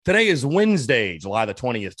Today is Wednesday, July the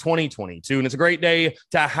 20th, 2022, and it's a great day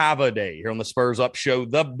to have a day here on the Spurs Up Show,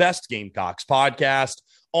 the best Gamecocks podcast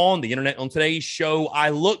on the internet. On today's show, I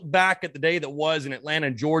look back at the day that was in Atlanta,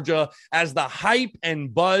 Georgia, as the hype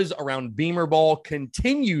and buzz around Beamer Ball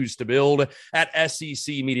continues to build at SEC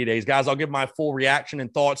Media Days. Guys, I'll give my full reaction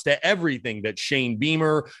and thoughts to everything that Shane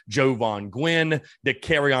Beamer, Jovan Gwynn,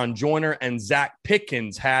 DeCarrion Joyner, and Zach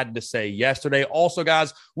Pickens had to say yesterday. Also,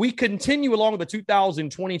 guys, we continue along with the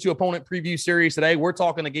 2022 opponent preview series today. We're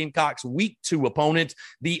talking the Gamecocks Week 2 opponent,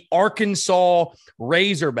 the Arkansas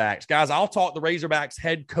Razorbacks. Guys, I'll talk the Razorbacks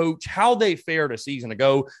head coach, how they fared a season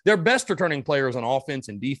ago, their best returning players on offense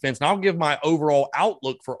and defense, and I'll give my overall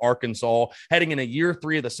outlook for Arkansas heading into year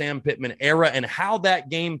 3 of the Sam Pittman era and how that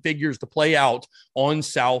game figures to play out on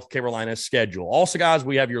South Carolina's schedule. Also, guys,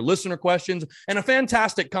 we have your listener questions and a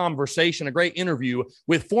fantastic conversation, a great interview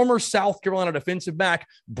with former South Carolina defensive back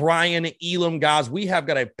Brian Elam. Guys, we have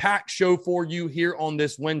got a packed show for you here on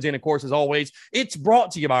this Wednesday, and of course, as always, it's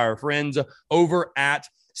brought to you by our friends over at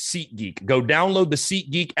SeatGeek. Go download the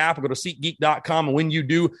SeatGeek app or go to SeatGeek.com. And when you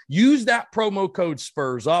do, use that promo code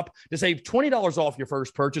SPURSUP to save $20 off your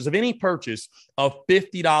first purchase of any purchase of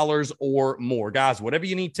 $50 or more. Guys, whatever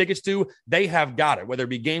you need tickets to, they have got it. Whether it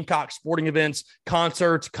be Gamecock sporting events,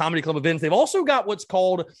 concerts, comedy club events, they've also got what's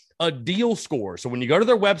called a deal score. So when you go to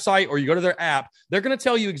their website or you go to their app, they're going to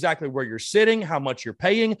tell you exactly where you're sitting, how much you're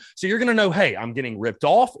paying. So you're going to know, hey, I'm getting ripped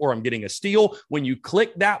off or I'm getting a steal. When you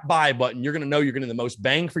click that buy button, you're going to know you're getting the most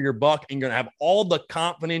bang for your buck and you're going to have all the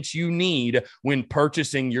confidence you need when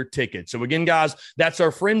purchasing your ticket. So again, guys, that's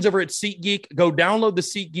our friends over at SeatGeek. Go download the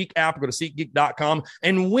SeatGeek app, go to SeatGeek.com.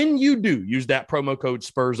 And when you do, use that promo code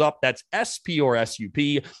SPURSUP, that's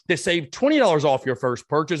SPURSUP, to save $20 off your first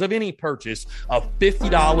purchase of any purchase of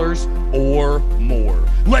 $50 or more.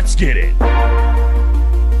 Let's get it.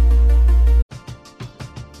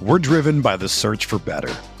 We're driven by the search for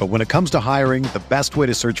better. But when it comes to hiring, the best way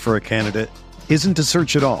to search for a candidate isn't to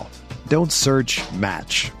search at all. Don't search,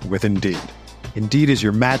 match with Indeed. Indeed is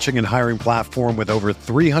your matching and hiring platform with over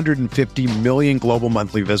 350 million global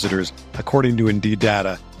monthly visitors, according to Indeed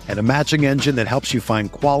data, and a matching engine that helps you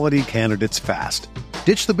find quality candidates fast.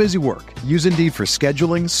 Ditch the busy work. Use Indeed for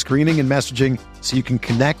scheduling, screening, and messaging so you can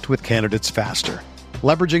connect with candidates faster.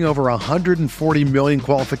 Leveraging over 140 million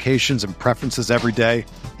qualifications and preferences every day,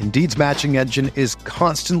 Indeed's matching engine is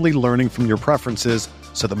constantly learning from your preferences,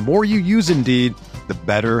 so the more you use Indeed, the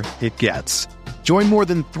better it gets. Join more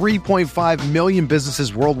than 3.5 million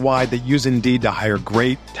businesses worldwide that use Indeed to hire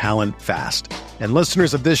great talent fast. And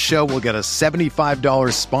listeners of this show will get a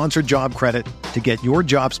 $75 sponsored job credit to get your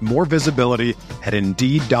jobs more visibility at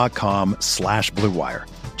Indeed.com/Blue Wire.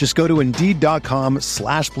 Just go to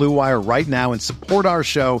Indeed.com/Blue Wire right now and support our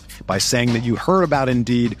show by saying that you heard about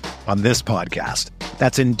Indeed on this podcast.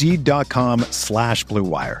 That's Indeed.com/Blue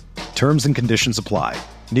Wire. Terms and conditions apply.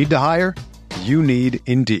 Need to hire? You need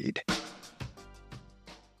Indeed.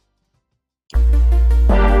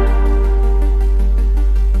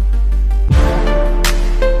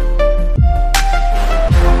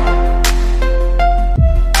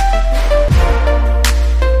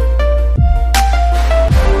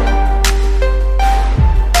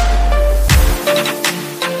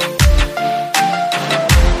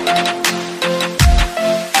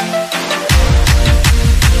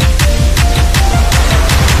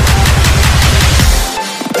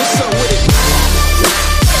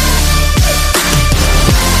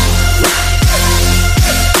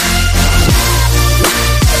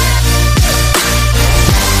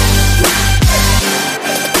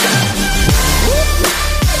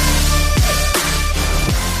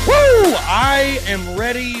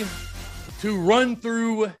 To run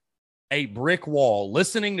through a brick wall,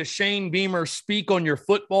 listening to Shane Beamer speak on your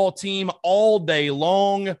football team all day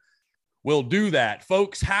long. We'll do that.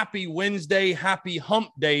 Folks, happy Wednesday, happy hump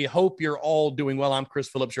day. Hope you're all doing well. I'm Chris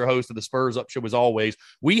Phillips, your host of the Spurs Up Show as always.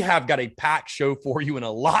 We have got a packed show for you and a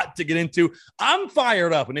lot to get into. I'm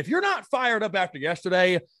fired up. And if you're not fired up after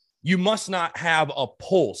yesterday, you must not have a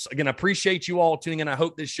pulse. Again, I appreciate you all tuning in. I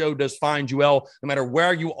hope this show does find you well, no matter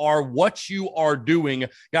where you are, what you are doing.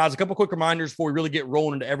 Guys, a couple quick reminders before we really get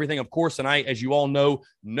rolling into everything. Of course, tonight, as you all know,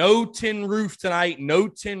 no Tin Roof tonight, no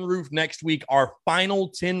Tin Roof next week. Our final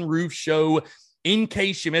Tin Roof show, in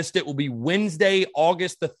case you missed it, will be Wednesday,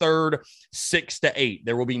 August the 3rd, 6 to 8.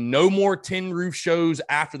 There will be no more Tin Roof shows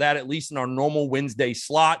after that, at least in our normal Wednesday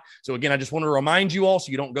slot. So again, I just want to remind you all, so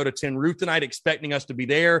you don't go to Tin Roof tonight expecting us to be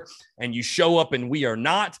there and you show up and we are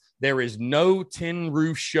not. There is no Tin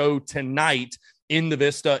Roof show tonight in the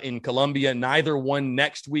Vista in Columbia. Neither one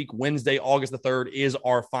next week. Wednesday, August the 3rd is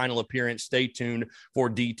our final appearance. Stay tuned for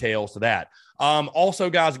details to that. Also,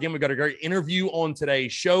 guys, again, we've got a great interview on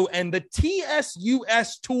today's show, and the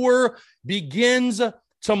TSUS tour begins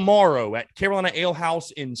tomorrow at Carolina Ale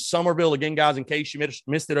House in Summerville. Again, guys, in case you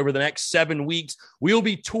missed it, over the next 7 weeks, we'll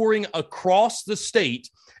be touring across the state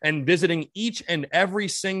and visiting each and every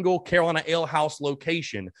single Carolina Ale House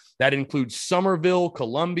location. That includes Summerville,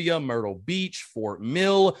 Columbia, Myrtle Beach, Fort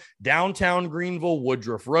Mill, downtown Greenville,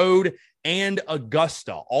 Woodruff Road, and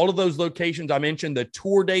Augusta. All of those locations I mentioned, the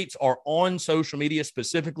tour dates are on social media.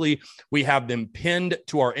 Specifically, we have them pinned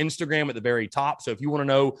to our Instagram at the very top. So if you want to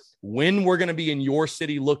know when we're going to be in your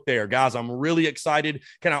city, look there. Guys, I'm really excited.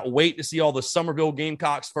 Cannot wait to see all the Summerville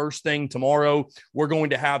Gamecocks first thing tomorrow. We're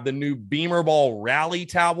going to have the new Beamer Ball Rally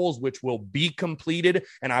towels, which will be completed,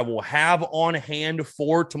 and I will have on hand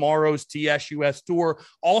for tomorrow's TSUS tour.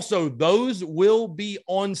 Also, those will be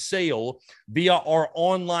on sale via our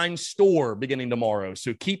online store beginning tomorrow.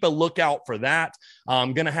 So keep a lookout for that.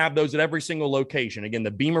 I'm going to have those at every single location. Again,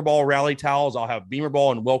 the Beamer Ball Rally towels. I'll have Beamer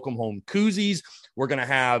Ball and Welcome Home koozies. We're going to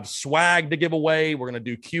have swag to give away. We're going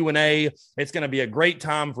to do Q&A. It's going to be a great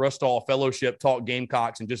time for us to all fellowship, talk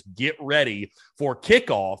Gamecocks, and just get ready for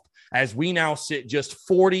kickoff, as we now sit just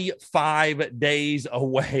 45 days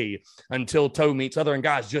away until toe meets other. And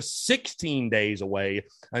guys, just 16 days away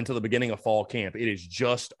until the beginning of fall camp. It is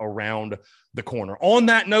just around the corner. On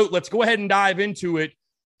that note, let's go ahead and dive into it.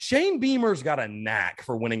 Shane Beamer's got a knack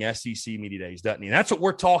for winning SEC Media Days, doesn't he? And that's what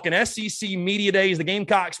we're talking. SEC Media Days. The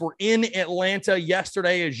Gamecocks were in Atlanta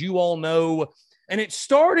yesterday, as you all know, and it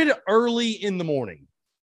started early in the morning.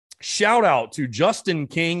 Shout out to Justin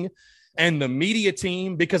King and the media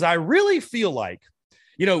team, because I really feel like,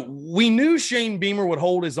 we knew Shane Beamer would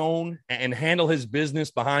hold his own and handle his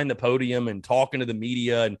business behind the podium and talking to the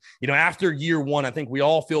media. And, after year one, I think we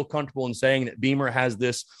all feel comfortable in saying that Beamer has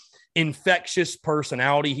this infectious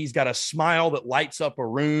personality. He's got a smile that lights up a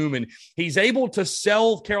room, and he's able to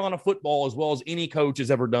sell Carolina football as well as any coach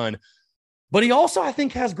has ever done. But he also, I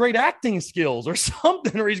think, has great acting skills or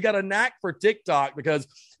something, or he's got a knack for TikTok, because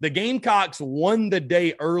the Gamecocks won the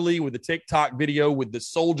day early with the TikTok video with the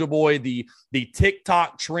Soulja Boy, the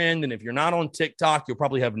TikTok trend. And if you're not on TikTok, you'll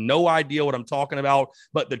probably have no idea what I'm talking about.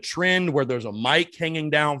 But the trend where there's a mic hanging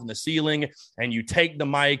down from the ceiling, and you take the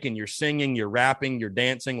mic and you're singing, you're rapping, you're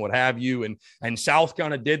dancing, what have you. And South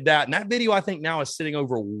Carolina did that. And that video, I think, now is sitting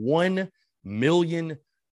over 1 million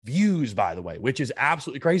views, by the way, which is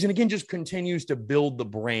absolutely crazy. And again, just continues to build the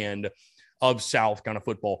brand of South Carolina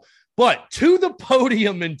football. But to the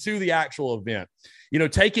podium and to the actual event,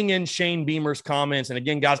 taking in Shane Beamer's comments. And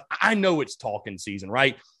again, guys, I know it's talking season,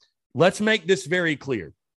 right? Let's make this very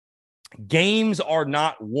clear. Games are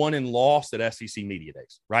not won and lost at SEC Media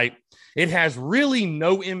Days, right? It has really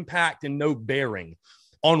no impact and no bearing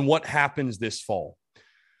on what happens this fall.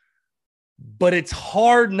 But it's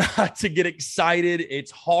hard not to get excited. It's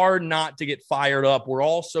hard not to get fired up. We're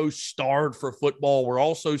all so starved for football. We're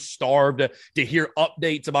also starved to hear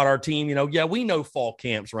updates about our team. Yeah, we know fall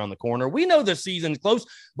camp's around the corner. We know the season's close,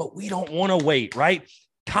 but we don't want to wait, right?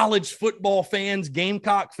 College football fans,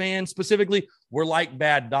 Gamecock fans specifically, we're like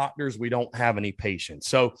bad doctors. We don't have any patience.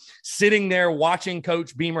 So sitting there watching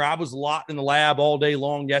Coach Beamer, I was locked in the lab all day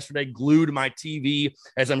long yesterday, glued to my TV,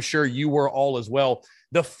 as I'm sure you were all as well.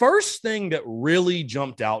 The first thing that really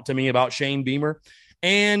jumped out to me about Shane Beamer,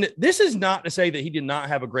 and this is not to say that he did not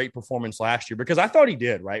have a great performance last year, because I thought he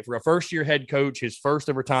did, right? For a first-year head coach, his first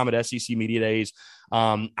ever time at SEC Media Days,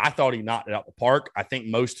 I thought he knocked it out the park. I think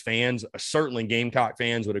most fans, certainly Gamecock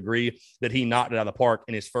fans, would agree that he knocked it out of the park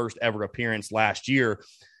in his first ever appearance last year.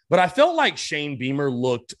 But I felt like Shane Beamer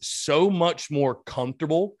looked so much more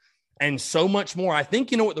comfortable and so much more. I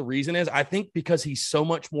think, what the reason is? I think because he's so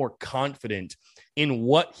much more confident in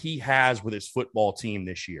what he has with his football team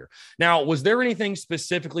this year. Now, was there anything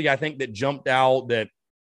specifically, I think, that jumped out that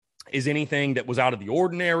is anything that was out of the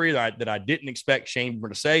ordinary that I didn't expect Shane Beamer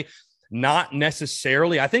to say? Not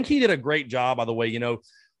necessarily. I think he did a great job, by the way.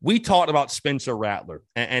 We talked about Spencer Rattler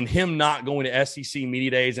and him not going to SEC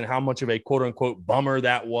Media Days and how much of a quote-unquote bummer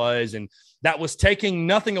that was. And that was taking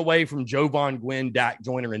nothing away from Jovan Gwynn, Dak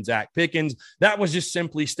Joyner, and Zach Pickens. That was just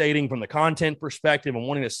simply stating from the content perspective and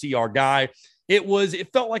wanting to see our guy.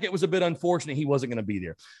 It felt like it was a bit unfortunate he wasn't going to be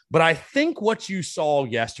there. But I think what you saw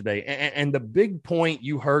yesterday, and the big point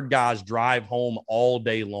you heard guys drive home all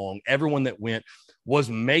day long, everyone that went, was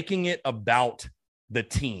making it about the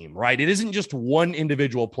team, right? It isn't just one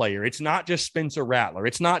individual player. It's not just Spencer Rattler.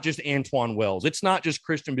 It's not just Antoine Wells. It's not just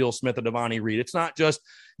Christian Beal-Smith or Devontae Reed. It's not just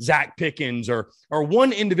Zach Pickens or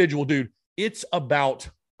one individual dude. It's about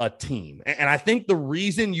a team. And I think the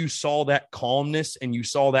reason you saw that calmness and you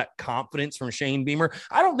saw that confidence from Shane Beamer,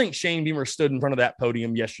 I don't think Shane Beamer stood in front of that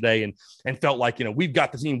podium yesterday and felt like, we've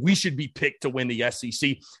got the team. We should be picked to win the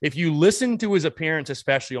SEC. If you listen to his appearance,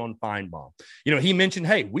 especially on Feinbaum, he mentioned,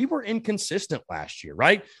 hey, we were inconsistent last year,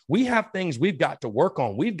 right? We have things we've got to work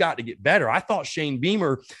on. We've got to get better. I thought Shane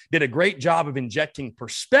Beamer did a great job of injecting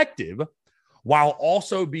perspective while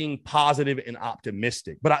also being positive and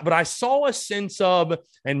optimistic. But I saw a sense of,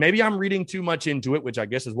 and maybe I'm reading too much into it, which I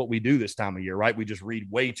guess is what we do this time of year, right? We just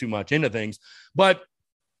read way too much into things. But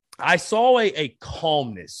I saw a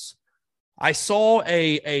calmness. I saw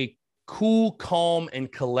a cool, calm,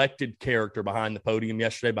 and collected character behind the podium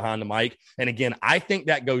yesterday, behind the mic. And again, I think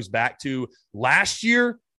that goes back to last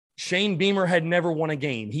year. Shane Beamer had never won a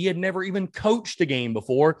game. He had never even coached a game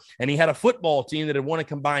before, and he had a football team that had won a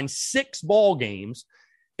combined 6 ball games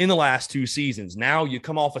in the last 2 seasons. Now you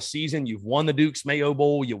come off a season, you've won the Duke's Mayo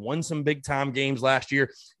Bowl, you won some big-time games last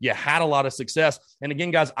year, you had a lot of success. And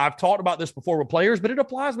again, guys, I've talked about this before with players, but it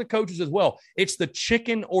applies with coaches as well. It's the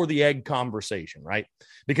chicken or the egg conversation, right?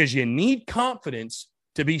 Because you need confidence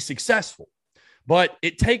to be successful, but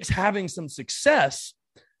it takes having some success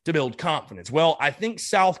to build confidence. Well, I think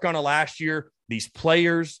South Carolina last year, these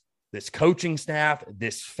players, this coaching staff,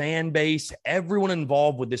 this fan base, everyone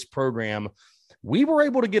involved with this program, we were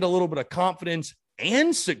able to get a little bit of confidence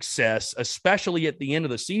and success, especially at the end of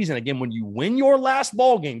the season. Again, when you win your last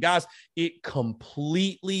ball game, guys, it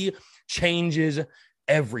completely changes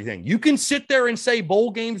everything. You can sit there and say bowl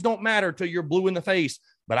games don't matter till you're blue in the face.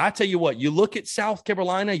 But I tell you what, you look at South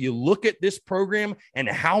Carolina, you look at this program and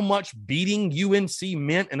how much beating UNC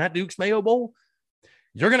meant in that Duke's Mayo Bowl,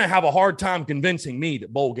 you're going to have a hard time convincing me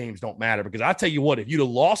that bowl games don't matter. Because I tell you what, if you'd have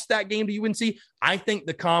lost that game to UNC, I think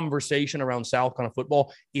the conversation around South Carolina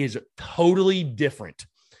football is totally different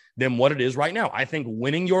than what it is right now. I think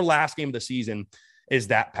winning your last game of the season is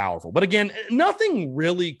that powerful. But again, nothing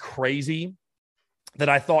really crazy that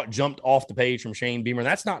I thought jumped off the page from Shane Beamer.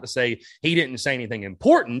 That's not to say he didn't say anything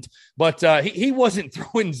important, but he wasn't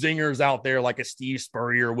throwing zingers out there like a Steve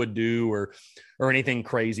Spurrier would do or anything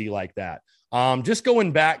crazy like that. Just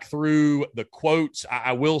going back through the quotes,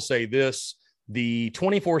 I will say this. The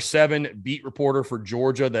 24/7 beat reporter for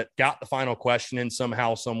Georgia that got the final question in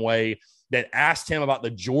somehow, some way, that asked him about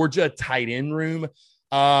the Georgia tight end room.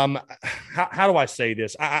 How do I say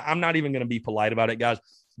this? I'm not even going to be polite about it, guys.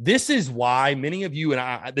 This is why many of you,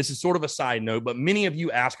 and this is sort of a side note, but many of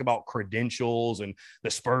you ask about credentials and the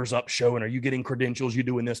Spurs Up show, and are you getting credentials? You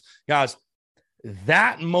doing this? Guys,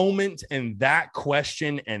 that moment and that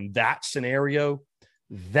question and that scenario,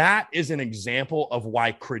 that is an example of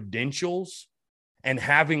why credentials and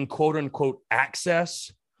having quote unquote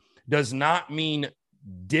access does not mean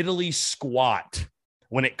diddly squat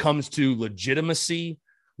when it comes to legitimacy,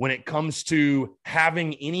 when it comes to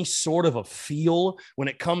having any sort of a feel, when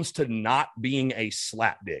it comes to not being a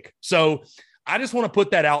slapdick. So I just want to put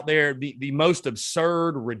that out there. The most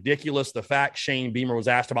absurd, ridiculous, the fact Shane Beamer was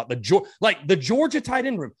asked about the Georgia tight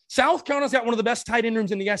end room. South Carolina's got one of the best tight end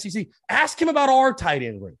rooms in the SEC. Ask him about our tight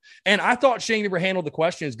end room. And I thought Shane Beamer handled the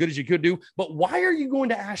question as good as you could do. But why are you going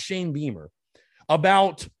to ask Shane Beamer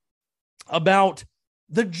about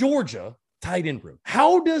the Georgia tight end room?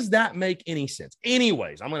 How does that make any sense?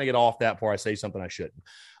 Anyways, I'm going to get off that before I say something I shouldn't.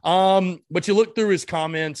 But you look through his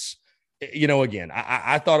comments, again,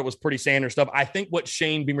 I thought it was pretty standard stuff. I think what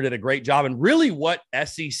Shane Beamer did a great job, and really what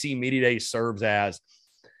SEC Media Day serves as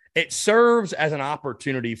an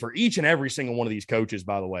opportunity for each and every single one of these coaches,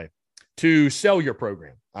 by the way, to sell your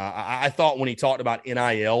program. I thought when he talked about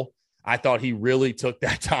NIL, I thought he really took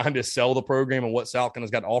that time to sell the program and what South Carolina's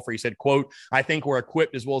got to offer. He said, quote, "I think we're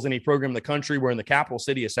equipped as well as any program in the country. We're in the capital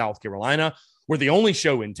city of South Carolina. We're the only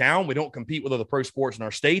show in town. We don't compete with other pro sports in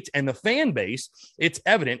our states. And the fan base, it's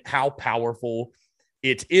evident how powerful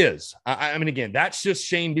it is." I mean, again, that's just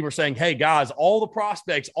Shane Beamer saying, hey, guys, all the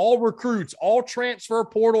prospects, all recruits, all transfer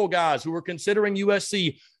portal guys who are considering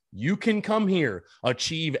USC, you can come here,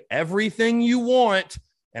 achieve everything you want.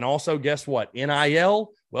 And also, guess what?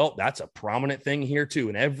 NIL, well, that's a prominent thing here too.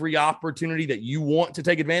 And every opportunity that you want to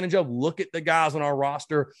take advantage of, look at the guys on our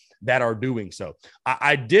roster that are doing so.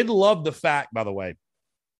 I did love the fact, by the way,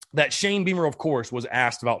 that Shane Beamer, of course, was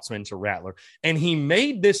asked about Spencer Rattler. And he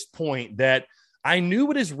made this point that I knew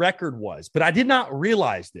what his record was, but I did not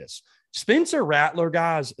realize this. Spencer Rattler,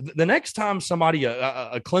 guys, the next time somebody,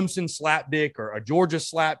 a Clemson slapdick or a Georgia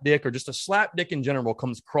slapdick or just a slapdick in general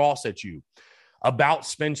comes across at you about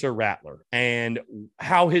Spencer Rattler and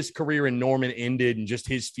how his career in Norman ended and just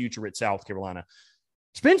his future at South Carolina.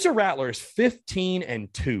 Spencer Rattler is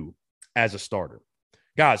 15-2 as a starter.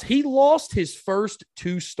 Guys, he lost his first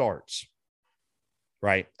 2 starts,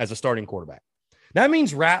 right, as a starting quarterback. That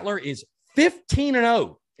means Rattler is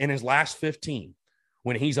 15-0 in his last 15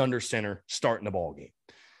 when he's under center starting the ball game.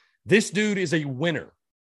 This dude is a winner.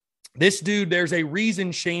 This dude, there's a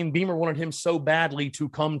reason Shane Beamer wanted him so badly to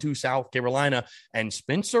come to South Carolina, and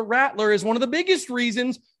Spencer Rattler is one of the biggest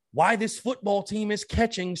reasons why this football team is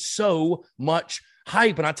catching so much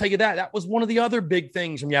hype. And I tell you that was one of the other big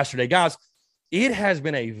things from yesterday. Guys, it has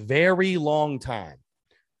been a very long time.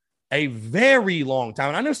 A very long time.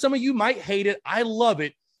 And I know some of you might hate it. I love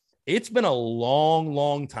it. It's been a long,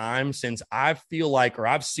 long time since I feel like, or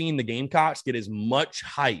I've seen the Gamecocks get as much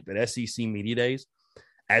hype at SEC Media Days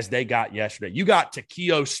as they got yesterday. You got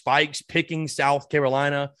Takeo Spikes picking South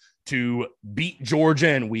Carolina to beat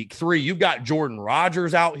Georgia in week 3. You've got Jordan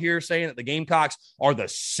Rodgers out here saying that the Gamecocks are the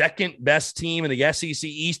second best team in the SEC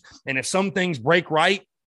East. And if some things break right,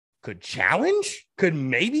 could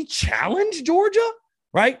maybe challenge Georgia,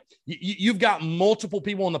 right? You've got multiple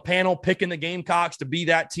people on the panel picking the Gamecocks to be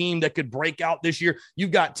that team that could break out this year.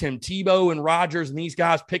 You've got Tim Tebow and Rodgers and these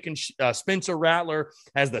guys picking Spencer Rattler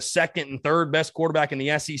as the second and third best quarterback in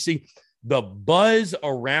the SEC. The buzz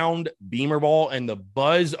around Beamer Ball and the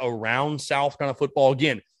buzz around South Carolina football,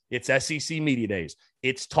 again, it's SEC Media Days.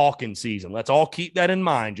 It's talking season. Let's all keep that in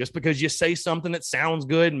mind. Just because you say something that sounds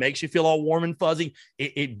good and makes you feel all warm and fuzzy,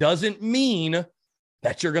 it doesn't mean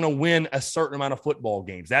that you're going to win a certain amount of football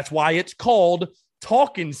games. That's why it's called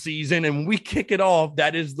talking season. And when we kick it off,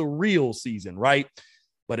 that is the real season, right?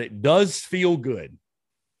 But it does feel good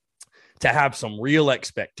to have some real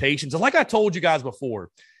expectations. And like I told you guys before,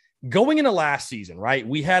 going into last season, right,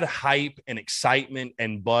 we had hype and excitement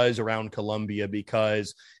and buzz around Columbia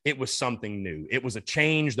because it was something new. It was a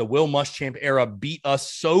change. The Will Muschamp era beat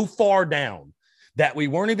us so far down that we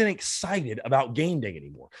weren't even excited about game day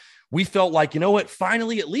anymore. We felt like, you know what,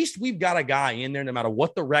 finally, at least we've got a guy in there, no matter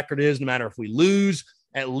what the record is, no matter if we lose,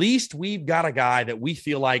 at least we've got a guy that we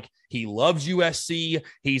feel like he loves USC.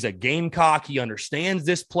 He's a Gamecock. He understands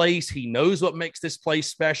this place. He knows what makes this place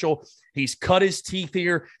special. He's cut his teeth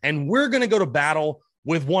here, and we're going to go to battle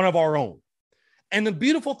with one of our own. And the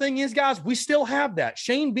beautiful thing is, guys, we still have that.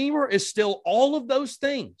 Shane Beamer is still all of those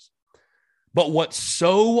things. But what's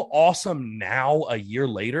so awesome now, a year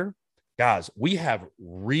later, guys, we have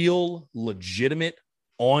real, legitimate,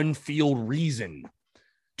 on-field reason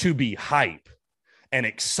to be hype and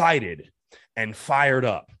excited and fired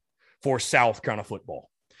up for South Carolina football.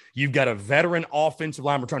 You've got a veteran offensive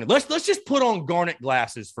line returning. Let's just put on garnet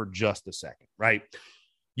glasses for just a second, right?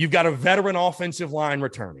 You've got a veteran offensive line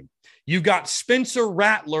returning. You've got Spencer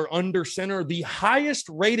Rattler under center, the highest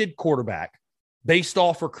rated quarterback based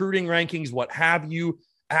off recruiting rankings, what have you,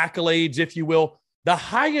 accolades, if you will, the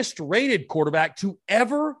highest rated quarterback to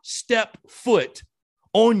ever step foot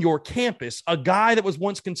on your campus, a guy that was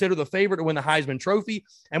once considered the favorite to win the Heisman Trophy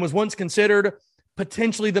and was once considered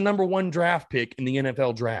potentially the number 1 draft pick in the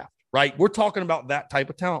NFL draft, right? We're talking about that type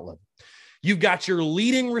of talent level. You've got your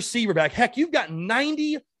leading receiver back. Heck, you've got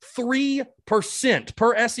 93%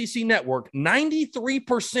 per SEC network,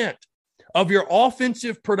 93% of your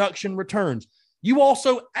offensive production returns. You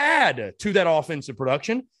also add to that offensive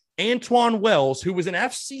production Antoine Wells, who was an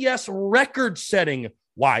FCS record-setting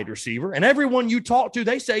wide receiver. And everyone you talk to,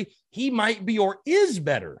 they say he might be or is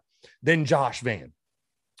better than Josh Vann,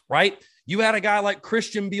 right? You had a guy like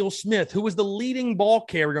Christian Beal-Smith, who was the leading ball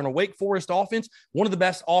carrier on a Wake Forest offense, one of the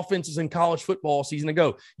best offenses in college football a season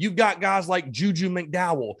ago. You've got guys like Juju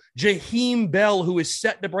McDowell, Jaheim Bell, who is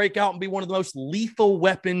set to break out and be one of the most lethal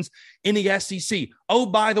weapons in the SEC. Oh,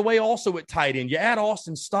 by the way, also at tight end, you add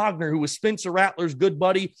Austin Stogner, who was Spencer Rattler's good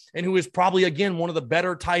buddy and who is probably, again, one of the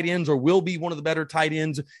better tight ends or will be one of the better tight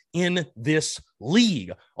ends in this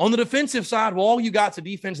league. On the defensive side, well, all you got's a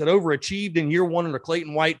defense that overachieved in year 1 under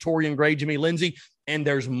Clayton White, Torian Gray, Jimmy Lindsey, and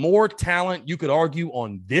there's more talent, you could argue,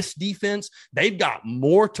 on this defense. They've got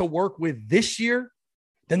more to work with this year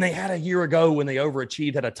than they had a year ago when they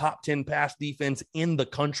overachieved, had a top 10 pass defense in the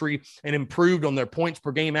country and improved on their points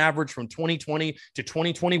per game average from 2020 to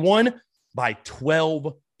 2021 by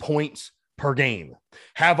 12 points per game.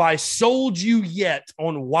 Have I sold you yet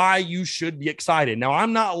on why you should be excited? Now,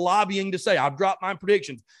 I'm not lobbying to say I've dropped my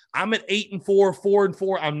predictions. I'm at 8-4,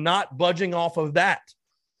 4-4. I'm not budging off of that.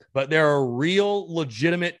 But there are real,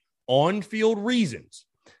 legitimate on-field reasons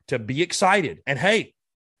to be excited. And hey,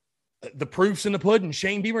 the proof's in the pudding.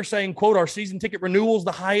 Shane Beamer saying, quote, our season ticket renewal is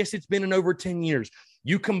the highest it's been in over 10 years.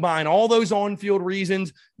 You combine all those on-field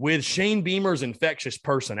reasons with Shane Beamer's infectious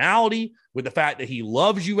personality, with the fact that he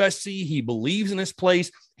loves USC, he believes in this place,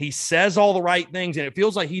 he says all the right things, and it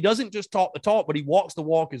feels like he doesn't just talk the talk, but he walks the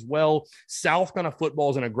walk as well. South Carolina football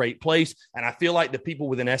is in a great place, and I feel like the people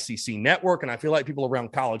within SEC Network, and I feel like people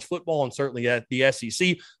around college football and certainly at the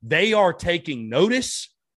SEC, they are taking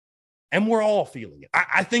notice, and we're all feeling it.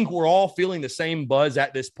 I think we're all feeling the same buzz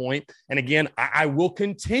at this point, and again, I will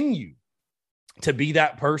continue to be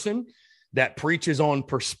that person that preaches on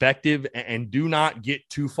perspective and do not get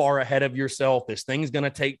too far ahead of yourself. This thing's going to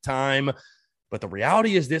take time. But the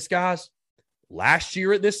reality is this, guys, last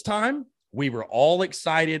year at this time, we were all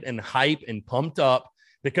excited and hyped and pumped up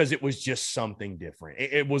because it was just something different.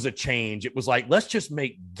 It was a change. It was like, let's just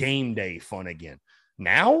make game day fun again.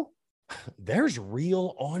 Now there's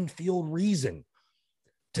real on-field reason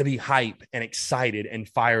to be hype and excited and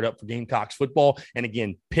fired up for Gamecocks football. And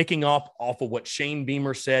again, picking up off of what Shane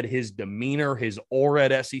Beamer said, his demeanor, his aura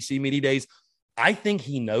at SEC Media Days, I think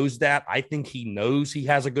he knows that. I think he knows he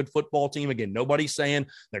has a good football team. Again, nobody's saying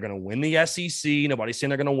they're going to win the SEC. Nobody's saying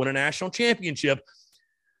they're going to win a national championship.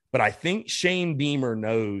 But I think Shane Beamer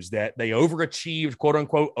knows that they overachieved, quote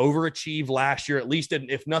unquote, overachieved last year, at least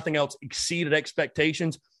if nothing else, exceeded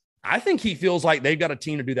expectations. I think he feels like they've got a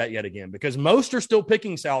team to do that yet again, because most are still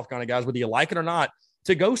picking South Carolina, guys, whether you like it or not,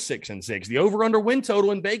 to go 6-6. The over-under win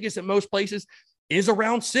total in Vegas at most places is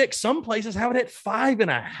around 6. Some places have it at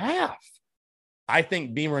 5.5. I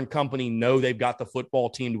think Beamer and company know they've got the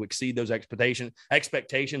football team to exceed those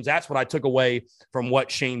expectations. That's what I took away from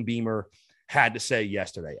what Shane Beamer had to say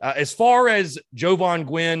yesterday. As far as Jovan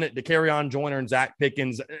Gwynn, DeCarrion Joyner, and Zach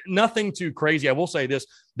Pickens, nothing too crazy. I will say this,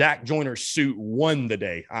 Dak Joyner's suit won the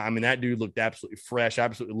day. I mean, that dude looked absolutely fresh. I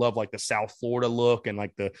absolutely love like the South Florida look and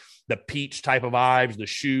like the peach type of vibes, the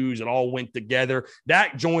shoes, it all went together.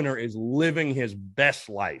 Dak Joyner is living his best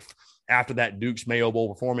life after that Duke's Mayo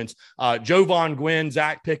Bowl performance. Jovan Gwynn,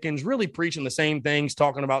 Zach Pickens, really preaching the same things,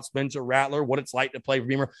 talking about Spencer Rattler, what it's like to play for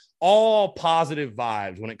Beamer. All positive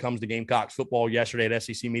vibes when it comes to Gamecocks football yesterday at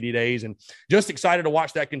SEC Media Days, and just excited to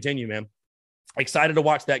watch that continue, man. Excited to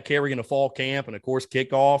watch that carry into fall camp and, of course,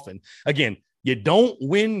 kickoff. And, again, you don't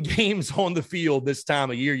win games on the field this time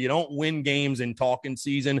of year. You don't win games in talking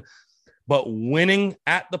season, but winning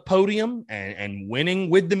at the podium and winning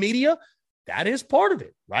with the media, that is part of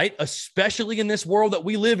it, right? Especially in this world that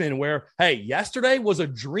we live in where, hey, yesterday was a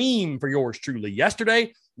dream for yours truly.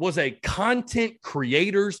 Yesterday was a content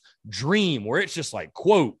creator's dream where it's just like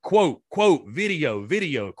quote, quote, quote, video,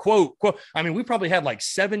 quote, quote. I mean, we probably had like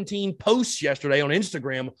 17 posts yesterday on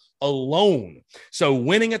Instagram alone. So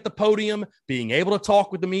winning at the podium, being able to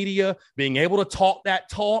talk with the media, being able to talk that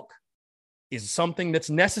talk is something that's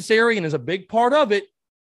necessary and is a big part of it.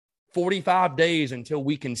 45 days until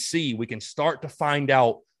we can start to find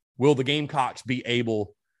out, will the Gamecocks be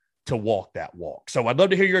able to walk that walk? So I'd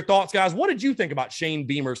love to hear your thoughts, guys. What did you think about Shane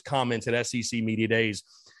Beamer's comments at SEC Media Days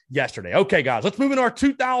yesterday? Okay, guys, let's move into our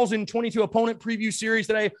 2022 opponent preview series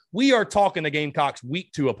today. We are talking the Gamecocks Week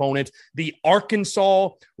 2 opponent, the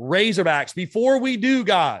Arkansas Razorbacks. Before we do,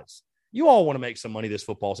 guys, you all want to make some money this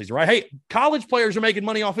football season, right? Hey, college players are making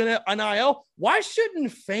money off NIL. Why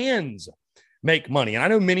shouldn't fans make money? And I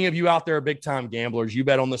know many of you out there are big-time gamblers. You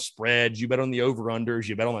bet on the spreads. You bet on the over-unders.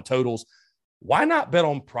 You bet on the totals. Why not bet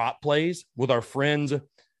on prop plays with our friends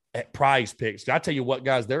at Prize Picks? I tell you what,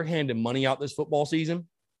 guys, they're handing money out this football season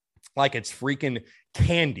like it's freaking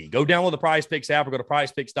candy. Go download the Prize Picks app or go to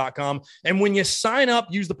prizepicks.com. And when you sign up,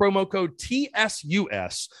 use the promo code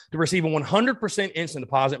TSUS to receive a 100% instant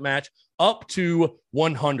deposit match up to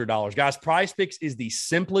 $100. Guys, Prize Picks is the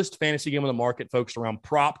simplest fantasy game on the market focused around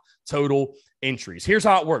prop total entries. Here's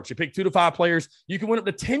how it works. You pick 2 to 5 players. You can win up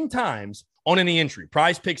to 10 times on any entry.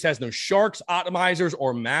 Prize Picks has no sharks, optimizers,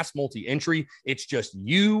 or mass multi-entry. It's just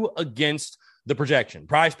you against the projection.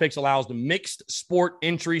 Prize Picks allows the mixed sport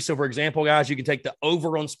entry. So, for example, guys, you can take the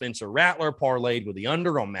over on Spencer Rattler, parlayed with the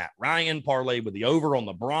under on Matt Ryan, parlayed with the over on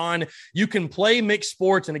LeBron. You can play mixed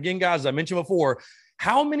sports. And again, guys, as I mentioned before,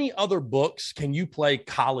 how many other books can you play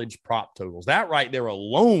college prop totals? That right there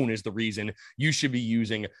alone is the reason you should be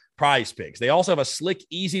using Prize Picks. They also have a slick,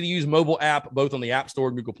 easy-to-use mobile app, both on the App Store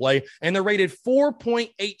and Google Play, and they're rated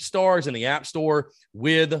 4.8 stars in the App Store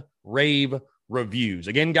with rave reviews.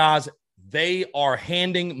 Again, guys, they are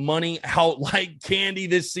handing money out like candy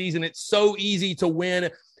this season. It's so easy to win.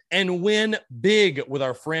 and win big with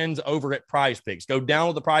our friends over at Prize Picks. Go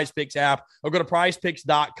download the Prize Picks app or go to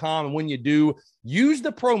prizepicks.com. And when you do, use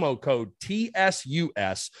the promo code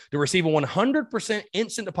TSUS to receive a 100%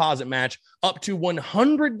 instant deposit match up to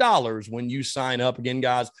 $100 when you sign up. Again,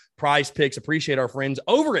 guys, Prize Picks. Appreciate our friends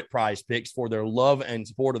over at Prize Picks for their love and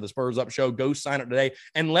support of the Spurs Up Show. Go sign up today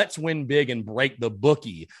and let's win big and break the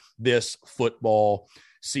bookie this football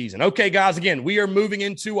season. Okay, guys, again, we are moving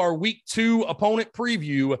into our week 2 opponent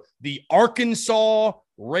preview. The Arkansas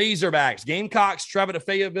Razorbacks. Gamecocks travel to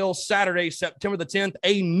Fayetteville Saturday, September the 10th,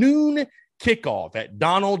 a noon kickoff at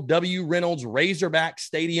Donald W. Reynolds Razorback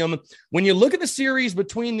Stadium. When you look at the series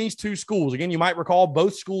between these two schools, again, you might recall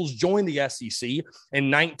both schools joined the SEC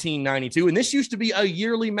in 1992, and this used to be a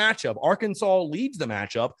yearly matchup. Arkansas leads the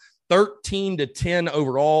matchup 13-10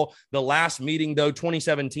 overall. The last meeting, though,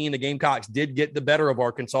 2017, the Gamecocks did get the better of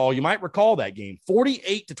Arkansas. You might recall that game,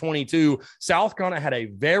 48-22. South Carolina had a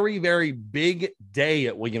very, very big day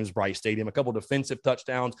at Williams-Brice Stadium, a couple defensive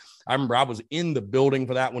touchdowns. I remember I was in the building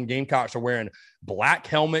for that one. Gamecocks are wearing black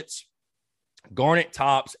helmets, garnet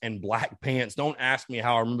tops, and black pants. Don't ask me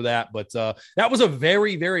how I remember that, but that was a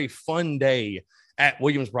very, very fun day at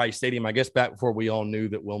Williams-Brice Stadium, I guess back before we all knew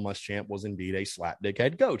that Will Muschamp was indeed a slapdick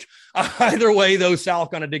head coach. Either way, though,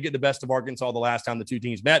 South Carolina did get the best of Arkansas the last time the two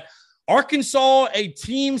teams met. Arkansas, a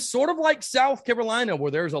team sort of like South Carolina,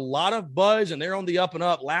 where there's a lot of buzz and they're on the up and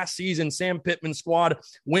up. Last season, Sam Pittman's squad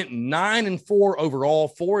went 9-4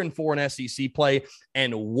 overall, 4-4 in SEC play,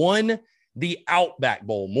 and won the Outback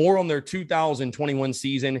Bowl. More on their 2021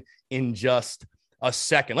 season in just a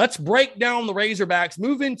second. Let's break down the Razorbacks,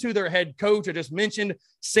 move into their head coach. I just mentioned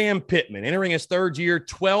Sam Pittman, entering his third year,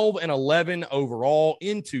 12-11 overall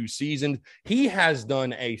in 2 seasons. He has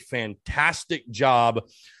done a fantastic job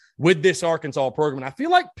with this Arkansas program. And I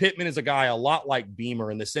feel like Pittman is a guy a lot like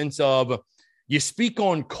Beamer in the sense of you speak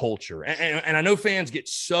on culture. And I know fans get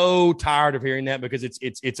so tired of hearing that because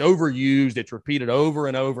it's overused. It's repeated over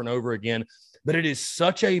and over and over again. But it is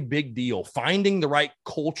such a big deal, finding the right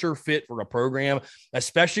culture fit for a program,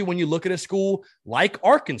 especially when you look at a school like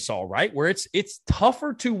Arkansas, right, where it's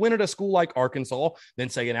tougher to win at a school like Arkansas than,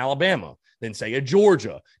 say, in Alabama, than, say, a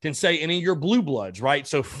Georgia, than, say, any of your blue bloods, right?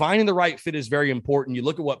 So finding the right fit is very important. You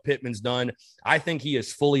look at what Pittman's done. I think he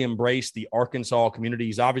has fully embraced the Arkansas community.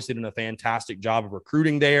 He's obviously done a fantastic job of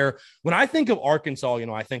recruiting there. When I think of Arkansas,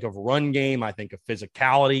 I think of run game. I think of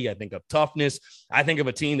physicality. I think of toughness. I think of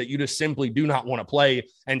a team that you just simply do not want to play.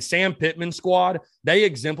 And Sam Pittman's squad, they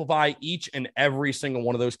exemplify each and every single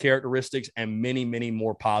one of those characteristics and many, many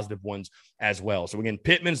more positive ones as well. So again,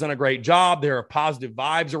 Pittman's done a great job. There are positive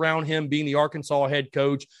vibes around him being the Arkansas head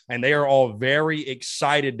coach, and they are all very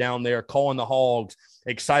excited down there calling the Hogs,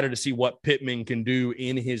 excited to see what Pittman can do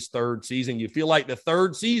in his third season. You feel like the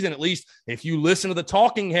third season, at least if you listen to the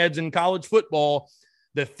talking heads in college football,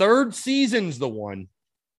 the third season's the one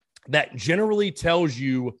that generally tells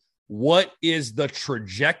you what is the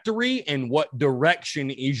trajectory and what direction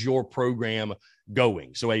is your program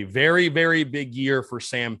going. So a very, very big year for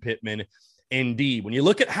Sam Pittman. Indeed. When you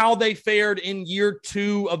look at how they fared in year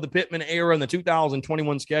 2 of the Pittman era in the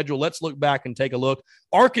 2021 schedule, let's look back and take a look.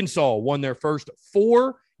 Arkansas won their first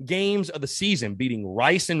 4 games of the season, beating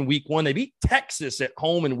Rice in week 1. They beat Texas at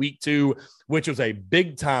home in week 2, which was a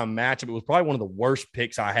big-time matchup. It was probably one of the worst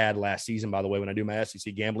picks I had last season, by the way, when I do my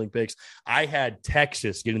SEC gambling picks. I had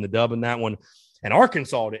Texas getting the dub in that one. And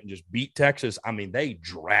Arkansas didn't just beat Texas. I mean, they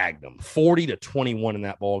dragged them 40-21 in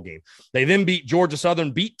that ball game. They then beat Georgia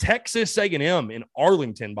Southern, beat Texas A&M in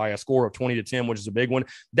Arlington by a score of 20-10, which is a big one.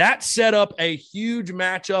 That set up a huge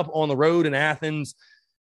matchup on the road in Athens,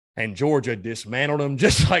 and Georgia dismantled them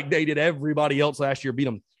just like they did everybody else last year, beat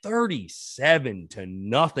them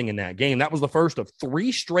 37-0 in that game. That was the first of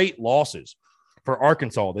 3 straight losses for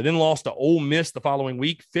Arkansas. They then lost to Ole Miss the following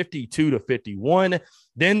week, 52-51.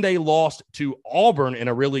 Then they lost to Auburn in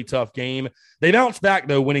a really tough game. They bounced back,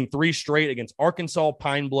 though, winning 3 straight against Arkansas,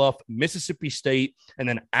 Pine Bluff, Mississippi State, and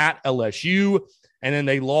then at LSU. And then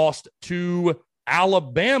they lost to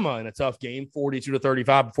Alabama in a tough game,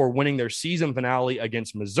 42-35, before winning their season finale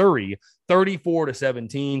against Missouri,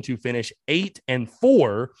 34-17, to finish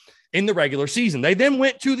 8-4 in the regular season. They then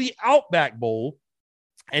went to the Outback Bowl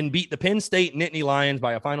and beat the Penn State Nittany Lions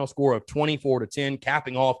by a final score of 24-10,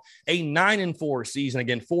 capping off a 9-4 season.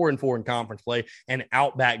 Again, 4-4 in conference play and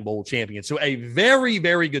Outback Bowl champion. So a very,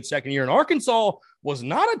 very good second year. And Arkansas was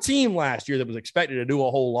not a team last year that was expected to do a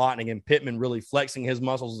whole lot. And again, Pittman really flexing his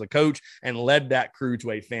muscles as a coach and led that crew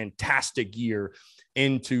to a fantastic year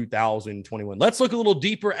in 2021. Let's look a little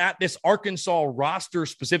deeper at this Arkansas roster,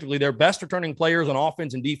 specifically their best returning players on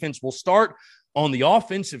offense and defense. We'll start on the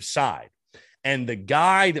offensive side. And the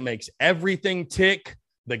guy that makes everything tick,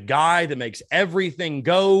 the guy that makes everything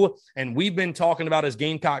go, and we've been talking about as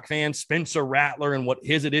Gamecock fans, Spencer Rattler and what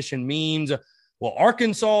his addition means. Well,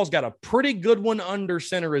 Arkansas's got a pretty good one under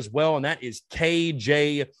center as well, and that is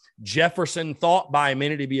KJ Jefferson, thought by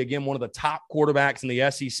many to be, again, one of the top quarterbacks in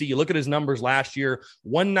the SEC. You look at his numbers last year,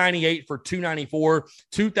 198 for 294,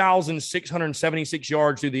 2,676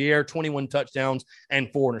 yards through the air, 21 touchdowns,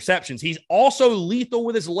 and 4 interceptions. He's also lethal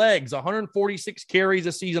with his legs, 146 carries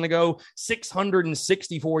a season ago,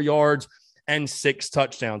 664 yards, and 6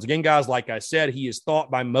 touchdowns. Again, guys, like I said, he is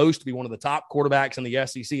thought by most to be one of the top quarterbacks in the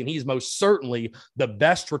SEC, and he's most certainly the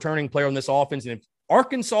best returning player on this offense. And if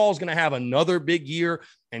Arkansas is going to have another big year,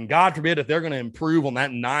 and God forbid if they're going to improve on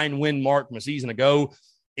that 9-win mark from a season ago,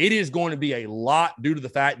 it is going to be a lot due to the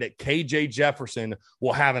fact that KJ Jefferson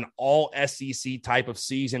will have an all-SEC type of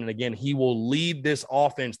season. And again, he will lead this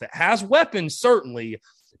offense that has weapons, certainly,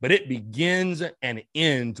 but it begins and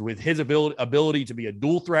ends with his ability to be a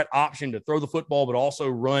dual threat option to throw the football, but also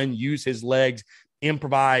run, use his legs,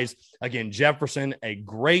 improvise. Again, Jefferson, a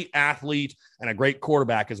great athlete and a great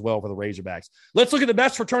quarterback as well for the Razorbacks. Let's look at the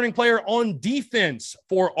best returning player on defense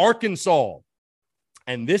for Arkansas.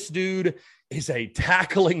 And this dude is a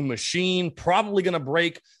tackling machine, probably going to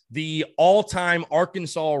break the all-time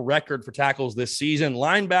Arkansas record for tackles this season.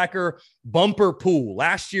 Linebacker Bumper Pool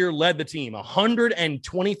last year led the team,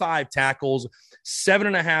 125 tackles,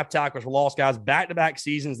 7.5 tackles for loss, guys. Back-to-back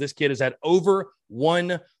seasons, this kid has had over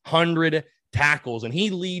 100 tackles, and he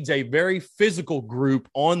leads a very physical group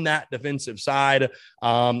on that defensive side.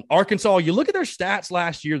 Arkansas, you look at their stats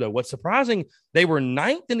last year, though. What's surprising, they were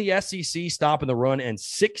 9th in the SEC stopping the run and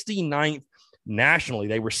 69th nationally.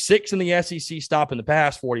 They were 6th in the SEC stop in the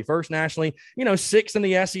pass, 41st nationally, 6th in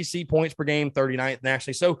the SEC points per game, 39th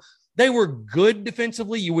nationally. So they were good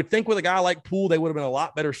defensively. You would think with a guy like Poole, they would have been a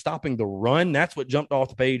lot better stopping the run. That's what jumped off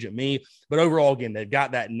the page at me. But overall, again, they've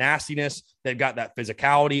got that nastiness. They've got that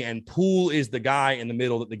physicality, and Poole is the guy in the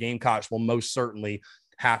middle that the Gamecocks will most certainly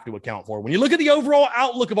have to account for. When you look at the overall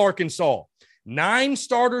outlook of Arkansas, 9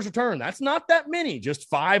 starters return. That's not that many, just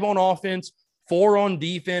 5 on offense, 4 on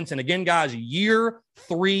defense. And again, guys, year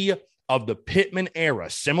 3 of the Pittman era,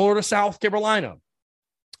 similar to South Carolina.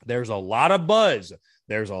 There's a lot of buzz.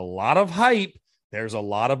 There's a lot of hype. There's a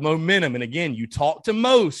lot of momentum. And again, you talk to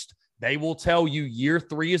most, they will tell you year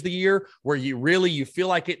 3 is the year where you feel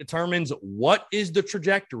like it determines what is the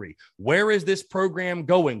trajectory. Where is this program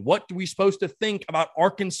going? What do we supposed to think about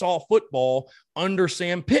Arkansas football under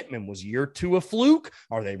Sam Pittman? Was year 2 a fluke?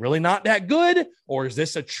 Are they really not that good? Or is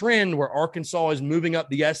this a trend where Arkansas is moving up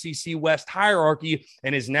the SEC West hierarchy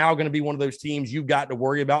and is now going to be one of those teams you've got to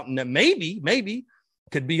worry about and that maybe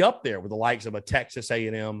could be up there with the likes of a Texas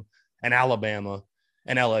A&M, an Alabama,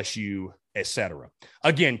 an LSU, etc.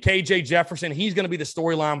 Again, KJ Jefferson, he's going to be the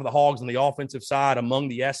storyline for the Hogs on the offensive side among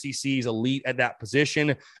the SEC's elite at that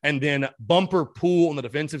position. And then Bumper Poole on the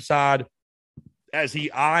defensive side as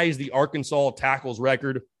he eyes the Arkansas tackles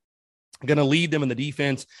record, going to lead them in the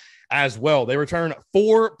defense as well. They return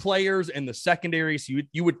 4 players in the secondary, so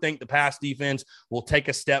you would think the pass defense will take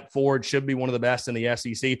a step forward, should be one of the best in the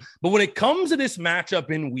SEC. But when it comes to this matchup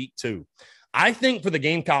in week 2, I think for the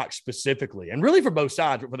Gamecocks specifically, and really for both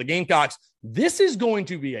sides, but for the Gamecocks, this is going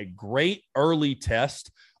to be a great early test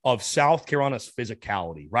of South Carolina's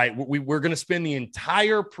physicality, right? We're going to spend the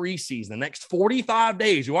entire preseason, the next 45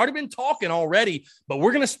 days. We've already been talking already, but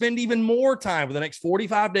we're going to spend even more time for the next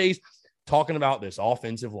 45 days talking about this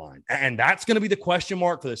offensive line. And that's going to be the question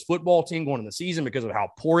mark for this football team going into the season because of how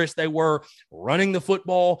porous they were running the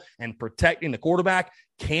football and protecting the quarterback.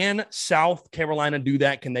 Can South Carolina do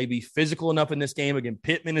that? Can they be physical enough in this game? Again,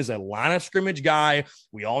 Pittman is a line of scrimmage guy.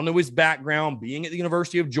 We all know his background, being at the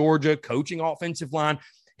University of Georgia, coaching offensive line.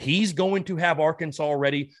 He's going to have Arkansas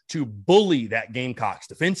ready to bully that Gamecocks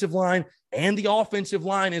defensive line and the offensive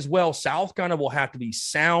line as well. South Carolina will have to be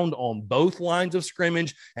sound on both lines of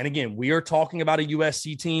scrimmage. And again, we are talking about a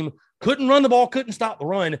USC team. Couldn't run the ball, couldn't stop the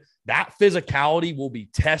run. That physicality will be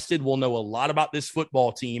tested. We'll know a lot about this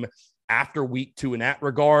football team after week 2 in that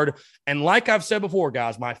regard. And like I've said before,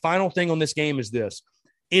 guys, my final thing on this game is this.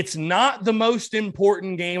 It's not the most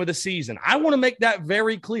important game of the season. I want to make that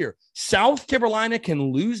very clear. South Carolina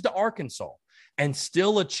can lose to Arkansas and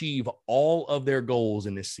still achieve all of their goals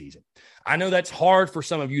in this season. I know that's hard for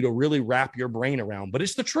some of you to really wrap your brain around, but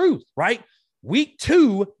it's the truth, right? Week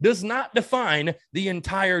 2 does not define the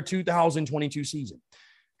entire 2022 season.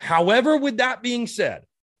 However, with that being said,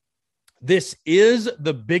 this is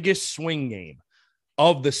the biggest swing game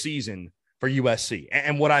of the season for USC.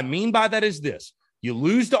 And what I mean by that is this. You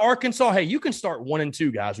lose to Arkansas. Hey, you can start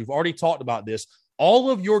 1-2, guys. We've already talked about this.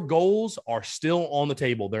 all of your goals are still on the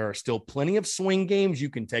table. There are still plenty of swing games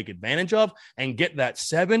you can take advantage of and get that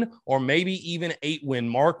 7 or maybe even 8 win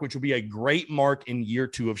mark, which will be a great mark in year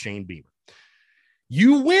 2 of Shane Beamer.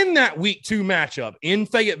 You win that week 2 matchup in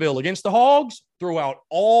Fayetteville against the Hogs, throw out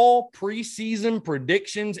all preseason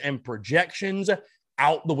predictions and projections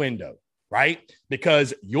out the window, right?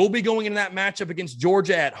 Because you'll be going into that matchup against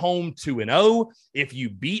Georgia at home 2-0. If you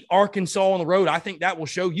beat Arkansas on the road, I think that will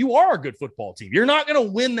show you are a good football team. You're not going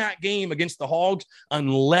to win that game against the Hogs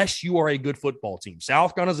unless you are a good football team.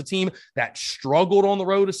 South Carolina is a team that struggled on the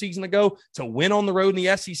road a season ago. To win on the road in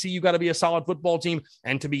the SEC, you got to be a solid football team.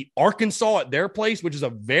 And to beat Arkansas at their place, which is a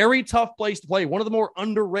very tough place to play, one of the more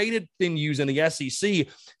underrated venues in the SEC,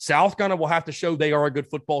 South Carolina will have to show they are a good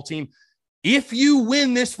football team. If you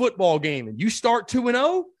win this football game and you start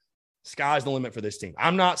 2-0, sky's the limit for this team.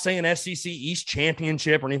 I'm not saying SEC East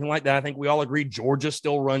Championship or anything like that. I think we all agree Georgia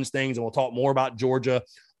still runs things, and we'll talk more about Georgia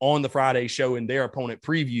on the Friday show in their opponent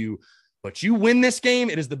preview. But you win this game,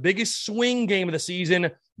 it is the biggest swing game of the season.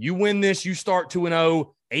 You win this, you start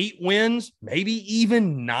 2-0, 8 wins, maybe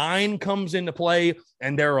even 9 comes into play,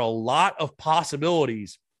 and there are a lot of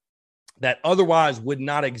possibilities that otherwise would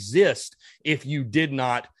not exist if you did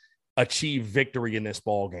not achieve victory in this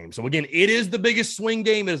ball game. So again, it is the biggest swing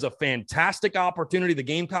game. It is a fantastic opportunity. The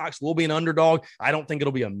Gamecocks will be an underdog. I don't think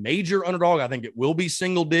it'll be a major underdog. I think it will be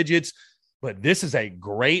single digits, but this is a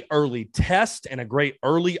great early test and a great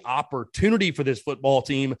early opportunity for this football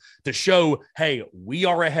team to show, hey, we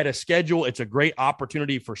are ahead of schedule. It's a great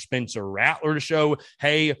opportunity for Spencer Rattler to show,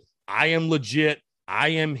 hey, I am legit. I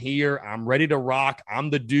am here. I'm ready to rock.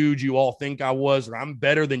 I'm the dude you all think I was, or I'm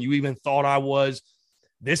better than you even thought I was.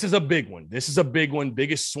 This is a big one. This is a big one.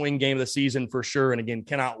 Biggest swing game of the season for sure. And again,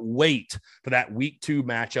 cannot wait for that week 2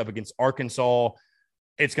 matchup against Arkansas.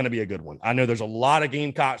 It's going to be a good one. I know there's a lot of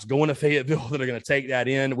Gamecocks going to Fayetteville that are going to take that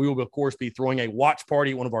in. We will, of course, be throwing a watch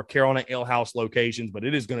party at one of our Carolina Ale House locations, but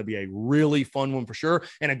it is going to be a really fun one for sure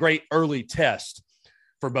and a great early test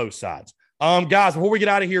for both sides. Guys, before we get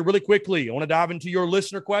out of here really quickly, I want to dive into your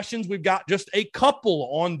listener questions. We've got just a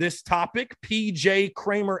couple on this topic. PJ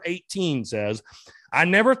Kramer 18 says, I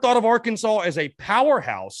never thought of Arkansas as a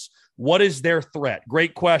powerhouse. What is their threat?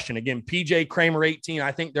 Great question. Again, PJ Kramer 18,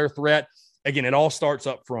 I think their threat, again, it all starts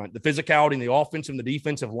up front. The physicality and the offensive and the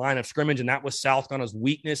defensive line of scrimmage, and that was South Carolina's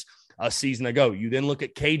weakness a season ago. You then look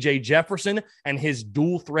at KJ Jefferson and his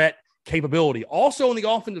dual threat capability. Also on the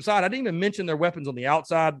offensive side, I didn't even mention their weapons on the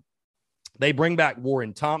outside. They bring back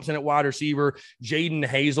Warren Thompson at wide receiver, Jaden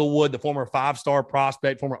Hazelwood, the former 5-star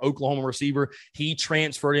prospect, former Oklahoma receiver. He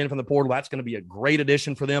transferred in from the portal. That's going to be a great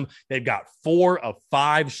addition for them. They've got 4 of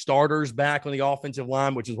 5 starters back on the offensive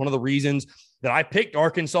line, which is one of the reasons that I picked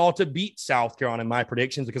Arkansas to beat South Carolina in my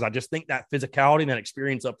predictions, because I just think that physicality and that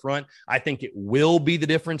experience up front, I think it will be the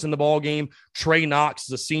difference in the ball game. Trey Knox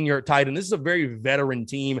is a senior at tight end. This is a very veteran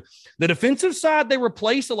team. The defensive side, they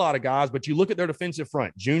replace a lot of guys, but you look at their defensive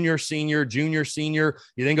front, junior, senior. You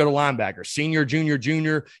then go to linebacker, senior, junior.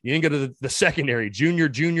 You then go to the secondary,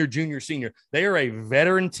 junior, senior. They are a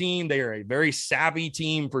veteran team. They are a very savvy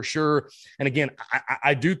team for sure. And again,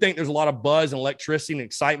 I do think there's a lot of buzz and electricity and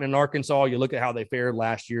excitement in Arkansas. You look at how they fared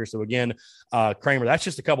last year. So again, Kramer, that's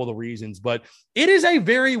just a couple of the reasons, but it is a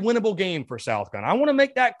very winnable game for South Carolina. I want to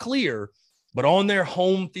make that clear, but on their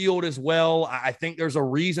home field as well, I think there's a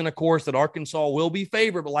reason, of course, that Arkansas will be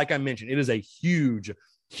favored. But like I mentioned, it is a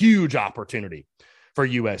huge opportunity for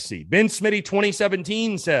USC. Ben Smitty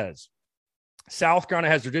 2017 says, South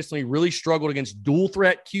Carolina has traditionally really struggled against dual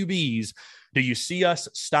threat QBs. Do you see us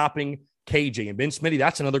stopping KJ? And Ben Smitty,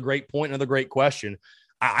 that's another great point, another great question.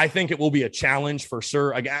 I think it will be a challenge for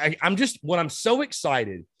sure. What I'm so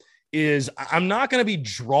excited is I'm not going to be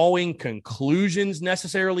drawing conclusions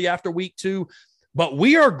necessarily after week 2, but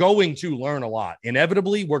we are going to learn a lot.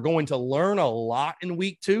 Inevitably, we're going to learn a lot in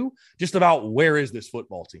week 2, just about where is this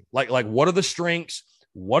football team? Like what are the strengths?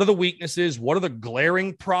 What are the weaknesses? What are the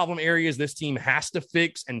glaring problem areas this team has to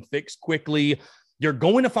fix and fix quickly? You're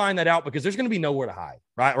going to find that out because there's going to be nowhere to hide,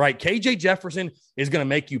 right? KJ Jefferson is going to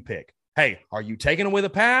make you pick. Hey, are you taking away the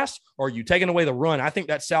pass or are you taking away the run? I think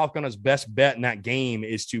that's South Carolina's best bet in that game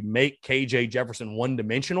is to make KJ Jefferson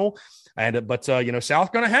one-dimensional. But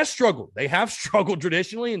South Carolina has struggled. They have struggled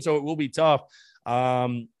traditionally, and so it will be tough.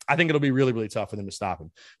 I think it'll be really, really tough for them to stop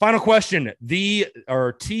him. Final question. T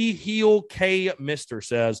Heel K Mister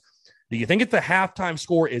says, do you think if the halftime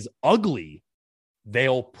score is ugly,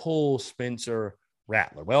 they'll pull Spencer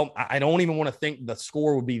Rattler? Well, I don't even want to think the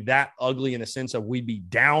score would be that ugly in the sense of we'd be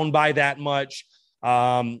down by that much.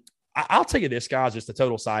 I'll tell you this, guys, just a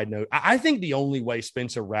total side note. I think the only way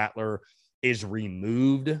Spencer Rattler is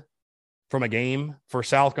removed from a game for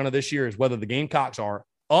South Carolina this year is whether the Gamecocks are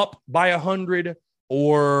up by 100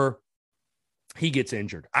 or he gets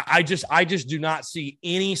injured. I just do not see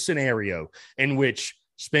any scenario in which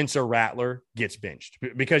Spencer Rattler gets benched,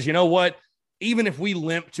 because you know what? Even if we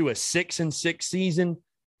limp to a 6-6 season,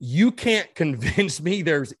 you can't convince me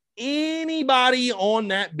there's anybody on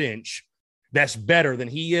that bench that's better than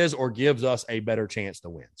he is or gives us a better chance to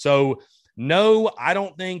win. So no, I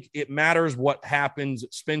don't think it matters what happens.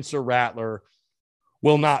 Spencer Rattler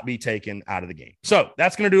will not be taken out of the game. So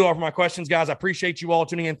that's going to do all for my questions, guys. I appreciate you all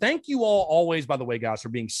tuning in. Thank you all always, by the way, guys, for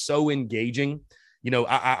being so engaging. You know,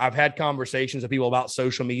 I've had conversations with people about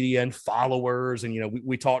social media and followers. And, you know,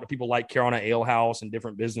 we talk to people like Carolina Ale House and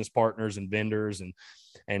different business partners and vendors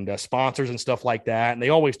and sponsors and stuff like that. And they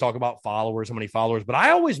always talk about followers, how many followers. But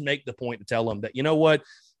I always make the point to tell them that, you know what,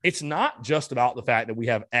 it's not just about the fact that we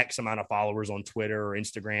have X amount of followers on Twitter or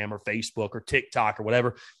Instagram or Facebook or TikTok or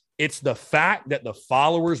whatever. It's the fact that the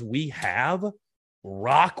followers we have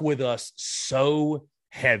rock with us so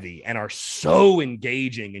heavy and are so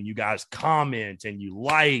engaging, and you guys comment and you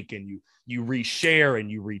like and you reshare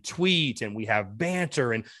and you retweet, and we have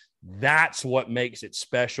banter, and that's what makes it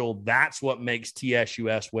special. That's what makes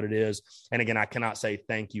TSUS what it is. And again, I cannot say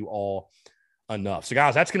thank you all enough. So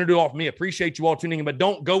guys, that's going to do all for me. Appreciate you all tuning in, but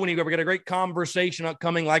don't go anywhere. We got a great conversation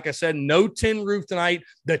upcoming. Like I said, no tin roof tonight.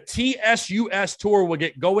 The TSUS tour will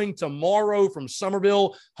get going tomorrow from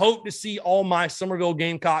Summerville. Hope to see all my Summerville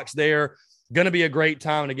Gamecocks there. Going to be a great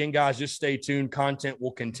time. And again, guys, just stay tuned. Content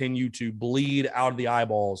will continue to bleed out of the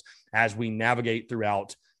eyeballs as we navigate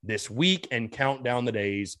throughout this week and count down the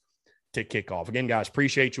days to kick off. Again, guys,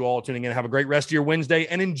 appreciate you all tuning in. Have a great rest of your Wednesday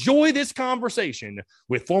and enjoy this conversation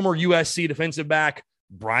with former USC defensive back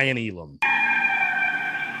Brian Elam.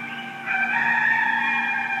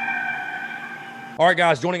 All right,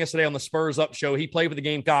 guys, joining us today on the Spurs Up Show. He played for the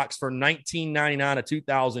Gamecocks for 1999 to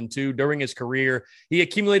 2002. During his career, he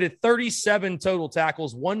accumulated 37 total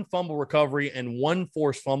tackles, 1 fumble recovery, and 1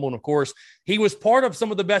 forced fumble. And, of course, he was part of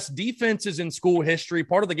some of the best defenses in school history,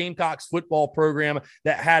 part of the Gamecocks football program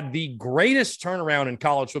that had the greatest turnaround in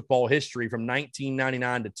college football history from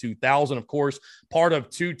 1999 to 2000. Of course, part of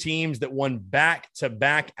 2 teams that won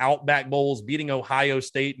back-to-back Outback Bowls, beating Ohio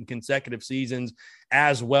State in consecutive seasons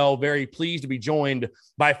as well. Very pleased to be joined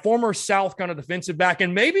by former South Carolina defensive back,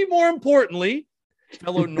 and maybe more importantly,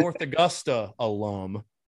 fellow North Augusta alum,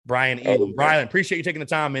 Brian Elam. Brian, appreciate you taking the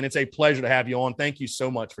time, man. It's a pleasure to have you on. Thank you so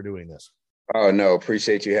much for doing this. Oh, no,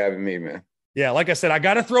 appreciate you having me, man. Yeah, like I said, I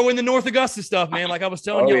got to throw in the North Augusta stuff, man. Like I was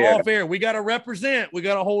telling you off air, we got to represent. We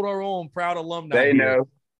got to hold our own. Proud alumni. They here.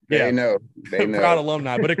 know. They know. Proud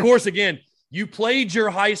alumni. But, of course, again, you played your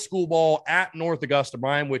high school ball at North Augusta,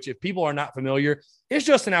 Brian, which if people are not familiar, it's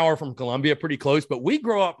just an hour from Columbia, pretty close, but we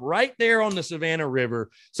grow up right there on the Savannah River.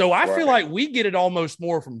 So I feel like we get it almost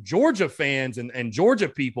more from Georgia fans and Georgia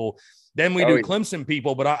people than we do Clemson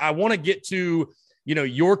people. But I want to get to, you know,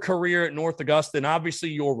 your career at North Augusta and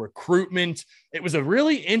obviously your recruitment. It was a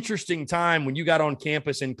really interesting time when you got on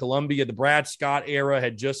campus in Columbia. The Brad Scott era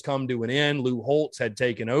had just come to an end. Lou Holtz had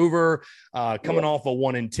taken over, coming off a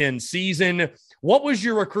 1-10 season. What was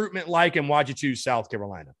your recruitment like, and why'd you choose South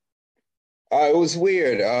Carolina? It was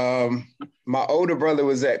weird. My older brother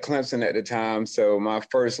was at Clemson at the time, so my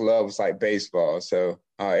first love was like baseball. So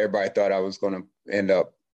everybody thought I was going to end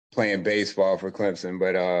up playing baseball for Clemson,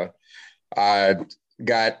 but I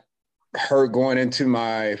got hurt going into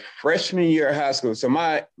my freshman year of high school. So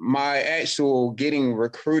my actual getting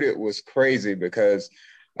recruited was crazy because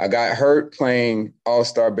I got hurt playing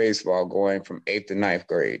all-star baseball going from 8th to 9th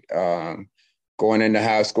grade. Going into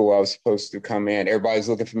high school, I was supposed to come in. Everybody's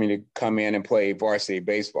looking for me to come in and play varsity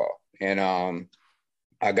baseball. And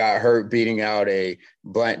I got hurt beating out a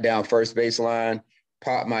bunt down first baseline,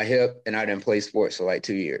 popped my hip, and I didn't play sports for like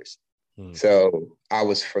 2 years. So I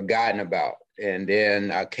was forgotten about. And then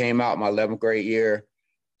I came out my 11th grade year.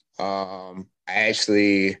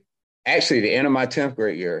 Actually, the end of my 10th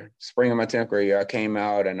grade year, spring of my 10th grade year, I came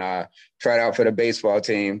out and I tried out for the baseball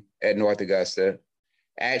team at North Augusta.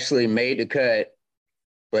 Actually made the cut,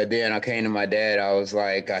 but then I came to my dad. I was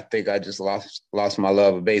like, I think I just lost my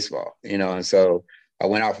love of baseball, you know. And so I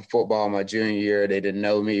went out for football my junior year. They didn't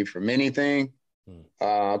know me from anything.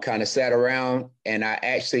 Kind of sat around, and I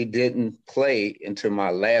actually didn't play until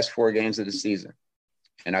my last 4 games of the season.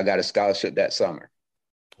 And I got a scholarship that summer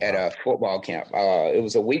at a football camp. It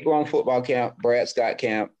was a week-long football camp, Brad Scott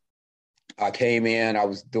camp. I came in. I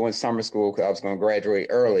was doing summer school because I was going to graduate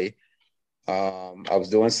early. I was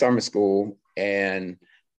doing summer school, and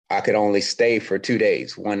I could only stay for 2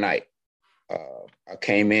 days, one night. I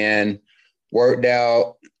came in, worked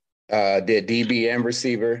out, did DB and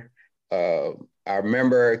receiver. I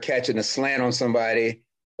remember catching a slant on somebody,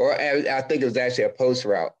 or I think it was actually a post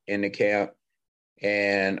route in the camp,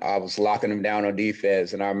 and I was locking them down on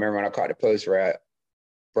defense. And I remember when I caught the post route,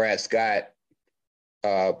 Brad Scott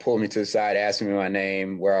pulled me to the side, asked me my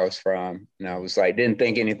name, where I was from. And I was like, didn't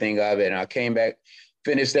think anything of it. And I came back,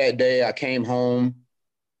 finished that day. I came home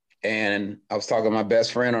and I was talking to my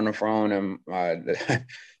best friend on the phone. And that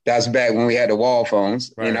was back when we had the wall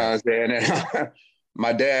phones, right, you know what I'm saying? And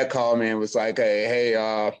my dad called me and was like,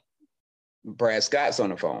 hey, Brad Scott's on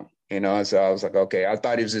the phone, you know? And so I was like, okay. I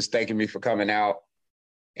thought he was just thanking me for coming out.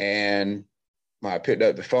 And when I picked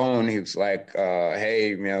up the phone, he was like, hey,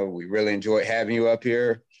 you know, we really enjoyed having you up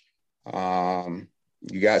here.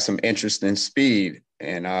 You got some interesting speed.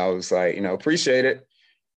 And I was like, you know, appreciate it.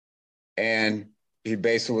 And he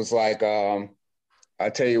basically was like, I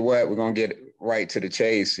tell you what, we're going to get right to the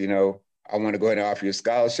chase. You know, I want to go ahead and offer you a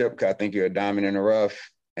scholarship because I think you're a diamond in the rough.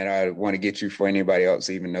 And I want to get you before anybody else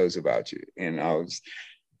even knows about you. And I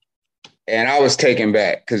was taken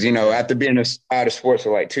back because, you know, after being out of sports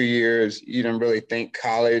for like 2 years, you didn't really think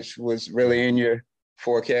college was really in your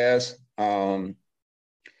forecast. You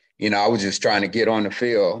know, I was just trying to get on the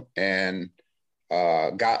field and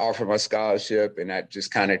got offered my scholarship, and that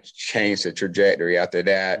just kind of changed the trajectory after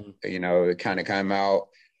that. You know, it kind of came out.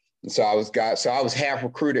 And so I was half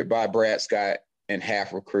recruited by Brad Scott and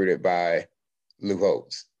half recruited by Lou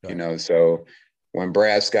Holtz, you know. So when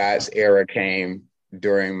Brad Scott's era came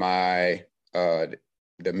during my the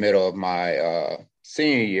middle of my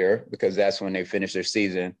senior year, because that's when they finished their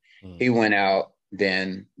season, he went out.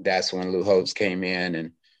 Then that's when Lou Holtz came in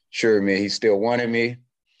and assured me he still wanted me.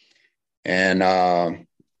 And I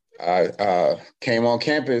came on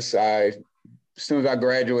campus. As soon as I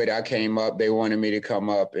graduated, I came up. They wanted me to come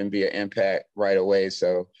up and be an impact right away.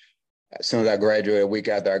 So as soon as I graduated, a week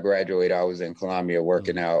after I graduated, I was in Columbia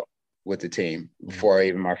working out with the team before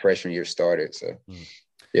even my freshman year started. So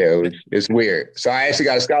yeah, it's weird. So I actually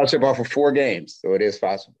got a scholarship off of 4 games. So it is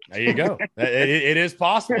possible. There you go. It is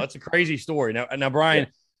possible. That's a crazy story. Now, Brian,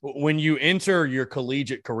 when you enter your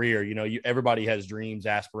collegiate career, you know, everybody has dreams,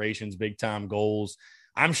 aspirations, big time goals.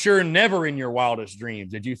 I'm sure never in your wildest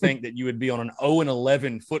dreams did you think that you would be on an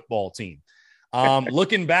 0-11 football team.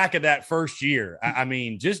 Looking back at that first year, I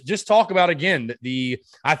mean, just talk about again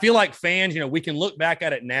I feel like fans, you know, we can look back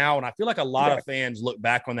at it now, and I feel like a lot of fans look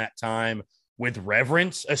back on that time with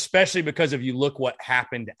reverence, especially because if you look what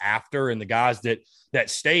happened after and the guys that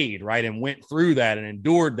stayed, right, and went through that and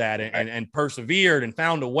endured that and persevered and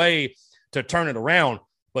found a way to turn it around.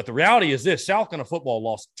 But the reality is this: South Carolina football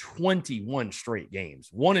lost 21 straight games,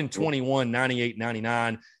 1-21, 98,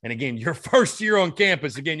 99. And again, your first year on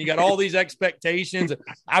campus, again, you got all these expectations.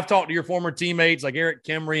 I've talked to your former teammates like Eric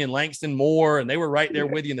Kimry and Langston Moore, and they were right there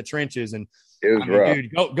with you in the trenches. And it was rough.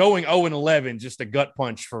 Dude, going 0-11, just a gut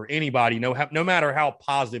punch for anybody, no matter how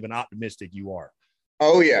positive and optimistic you are.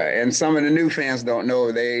 Oh, yeah. And some of the new fans don't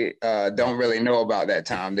know. They don't really know about that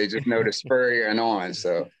time. They just know the Spurrier and on.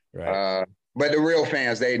 So, but the real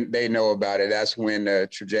fans, they know about it. That's when the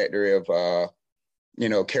trajectory of, you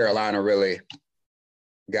know, Carolina really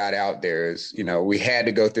got out there. Is, you know, we had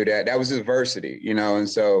to go through that. That was adversity, you know. And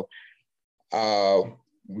so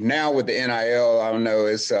now with the NIL, I don't know,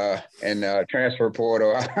 it's and transfer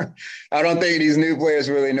portal. I don't think these new players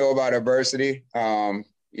really know about adversity. You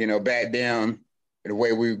know, back then, the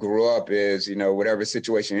way we grew up is, you know, whatever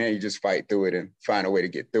situation you're in, you just fight through it and find a way to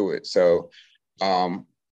get through it. So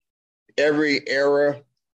every era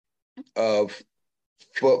of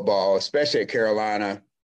football, especially at Carolina,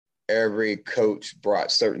 every coach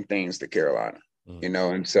brought certain things to Carolina, you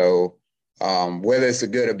know, and so whether it's a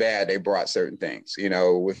good or bad, they brought certain things. You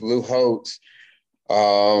know, with Lou Holtz,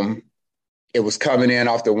 it was coming in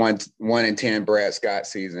off the 1-10 Brad Scott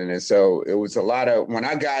season. And so it was a lot of, when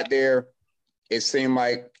I got there, it seemed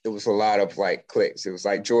like it was a lot of like cliques. It was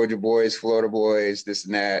like Georgia boys, Florida boys, this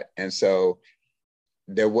and that. And so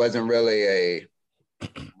there wasn't really a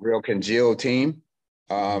real congealed team.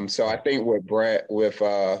 So I think what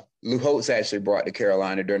Lou Holtz actually brought to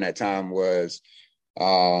Carolina during that time was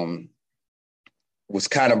kind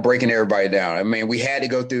of breaking everybody down. I mean, we had to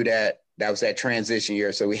go through that. That was that transition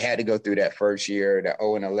year. So we had to go through that first year, that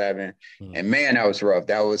 0-11. And man, that was rough.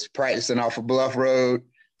 That was practicing off of Bluff Road.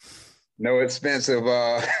 No expensive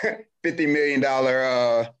 $50 million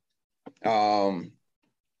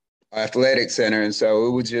athletic center. And so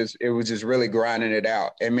it was just really grinding it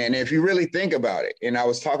out. And man, if you really think about it, and I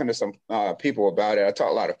was talking to some people about it, I talked to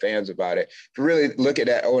a lot of fans about it. If you really look at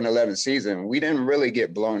that 0-11 season, we didn't really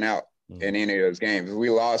get blown out in any of those games.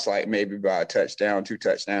 We lost like maybe by a touchdown, 2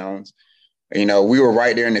 touchdowns. We were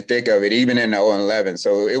right there in the thick of it, even in the 0-11.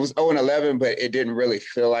 So it was 0-11, but it didn't really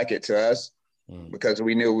feel like it to us because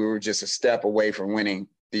we knew we were just a step away from winning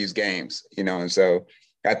these games, and so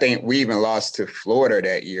I think we even lost to Florida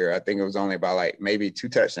that year. I think it was only by like maybe 2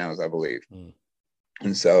 touchdowns, I believe.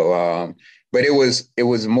 And so, but it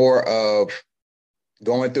was more of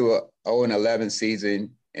going through a 0-11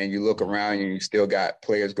 season and you look around and you still got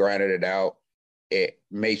players grinding it out. It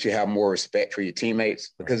makes you have more respect for your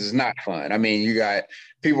teammates because it's not fun. I mean, you got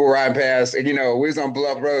people riding past, and, we was on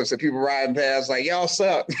Bluff Road, so people riding past like, y'all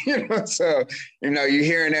suck, So, you're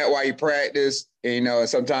hearing that while you practice, and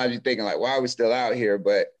sometimes you're thinking like, why are we still out here?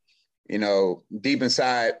 But, deep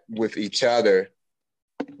inside with each other,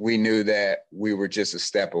 we knew that we were just a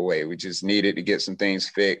step away. We just needed to get some things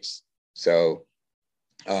fixed. So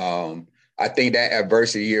I think that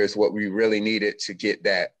adversity year is what we really needed to get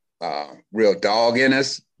that real dog in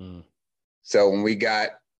us. So when we got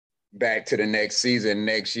back to the next season,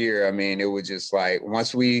 next year, I mean, it was just like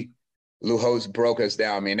once Lou Holtz broke us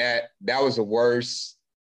down, I mean, that was the worst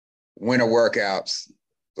winter workouts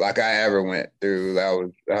like I ever went through.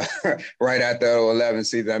 That was right after the 11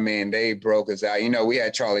 season. I mean, they broke us out. We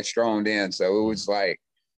had Charlie Strong then, so it was like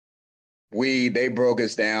they broke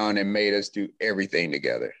us down and made us do everything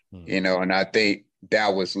together, and I think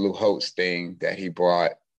that was Lou Holtz's thing that he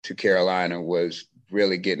brought to Carolina, was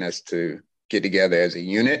really getting us to get together as a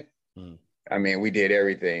unit. I mean, we did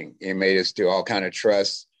everything. It made us do all kind of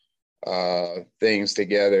trust things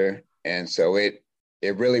together. And so it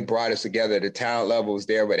really brought us together. The talent level was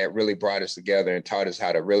there, but it really brought us together and taught us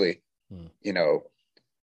how to really,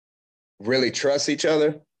 really trust each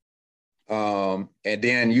other. And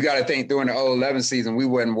then you got to think during the 0-11 season, we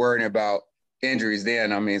wasn't worrying about injuries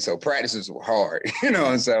then. I mean, so practices were hard,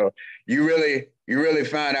 and so you really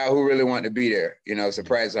find out who really wanted to be there, so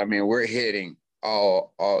practice, I mean, we're hitting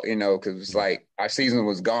all, because it's like our season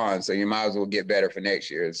was gone, so you might as well get better for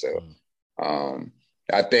next year. So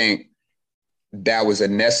I think that was a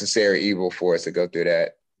necessary evil for us to go through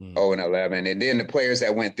that 0-11. And then the players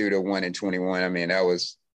that went through the 1-21, I mean, that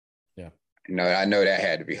was, I know that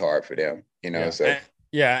had to be hard for them, so.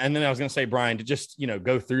 And then I was going to say, Brian, to just,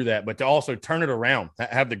 go through that, but to also turn it around,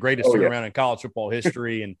 have the greatest turnaround in college football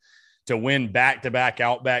history, and to win back-to-back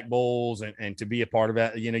Outback Bowls and to be a part of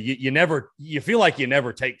that. You feel like you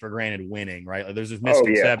never take for granted winning, right? Like there's this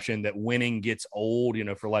misconception that winning gets old,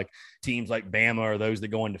 for like teams like Bama or those that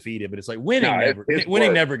go undefeated, but it's like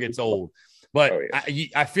winning never gets old. But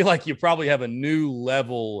I feel like you probably have a new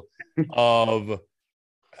level of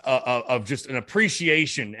just an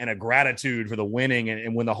appreciation and a gratitude for the winning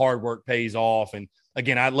and when the hard work pays off. And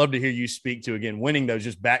again, I'd love to hear you speak to, again, winning those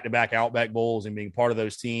just back-to-back Outback Bowls and being part of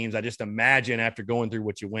those teams. I just imagine after going through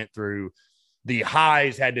what you went through, the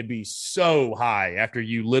highs had to be so high after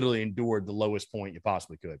you literally endured the lowest point you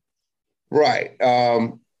possibly could. Right.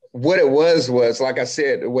 What it was, like I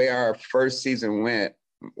said, the way our first season went,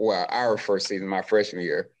 our first season, my freshman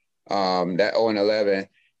year, that 0-11,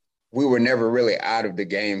 we were never really out of the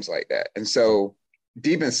games like that. And so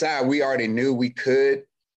deep inside, we already knew we could,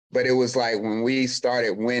 but it was like when we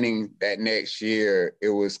started winning that next year, it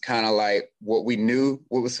was kind of like what we knew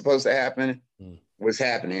what was supposed to happen was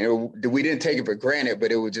happening. We didn't take it for granted,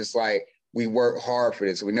 but it was just like we worked hard for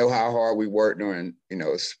this. We know how hard we worked during,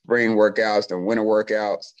 spring workouts, during winter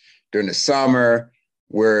workouts, during the summer.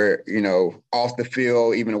 We're, off the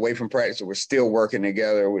field, even away from practice, we're still working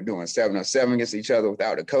together. We're doing 7-on-7 against each other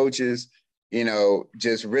without the coaches,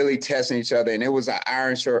 just really testing each other. And it was an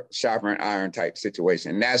iron sharpening iron type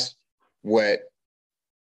situation. And that's what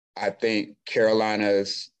I think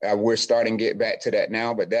Carolina's, we're starting to get back to that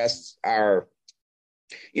now, but that's our,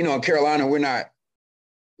 in Carolina, we're not,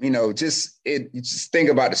 just think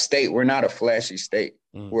about the state. We're not a flashy state.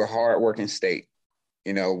 We're a hardworking state.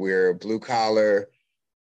 We're blue collar,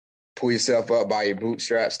 pull yourself up by your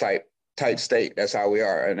bootstraps type state. That's how we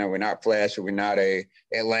are. I know we're not flashy. We're not a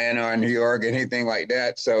Atlanta or New York, anything like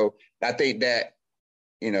that. So I think that,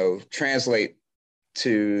 translate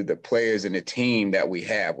to the players and the team that we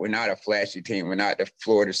have. We're not a flashy team. We're not the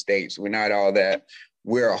Florida States. We're not all that.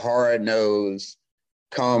 We're a hard-nosed,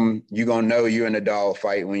 you're going to know you're in a dog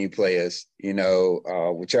fight when you play us.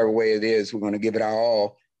 Whichever way it is, we're going to give it our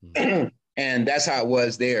all. And that's how it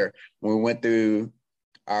was there. When we went through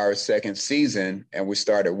our second season and we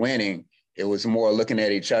started winning, it was more looking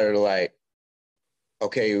at each other like,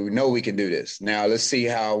 okay, we know we can do this. Now let's see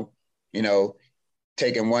how,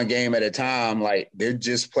 taking one game at a time, like they're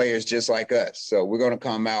just players just like us. So we're going to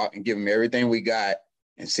come out and give them everything we got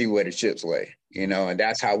and see where the chips lay, and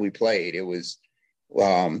that's how we played. It was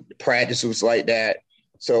practice was like that.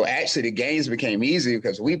 So actually the games became easy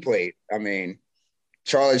because we played. I mean,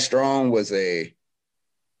 Charlie Strong was a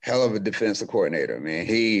hell of a defensive coordinator. I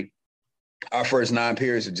mean, our first 9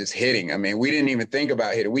 periods were just hitting. I mean, we didn't even think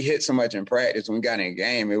about hitting. We hit so much in practice. When we got in a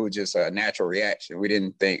game, it was just a natural reaction. We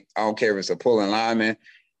didn't think, I don't care if it's a pulling lineman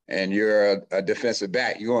and you're a defensive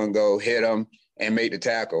back, you're going to go hit them and make the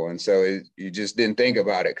tackle. And so you just didn't think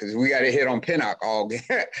about it because we got to hit on Pinnock all game.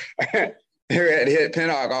 We had to hit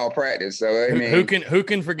Pinnock all practice. So, I mean. Who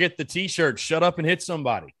can forget the T-shirt, shut up and hit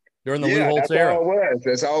somebody during the Lou Holtz that's era? all it was.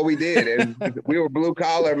 That's all we did. And we were blue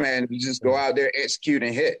collar, man. We just go out there, execute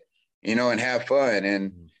and hit, and have fun.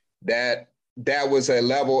 And that was a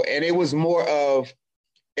level. And it was more of,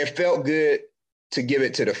 it felt good to give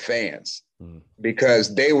it to the fans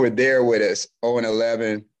because they were there with us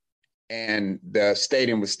 0-11 and the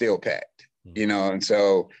stadium was still packed, and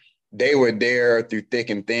so they were there through thick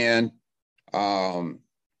and thin.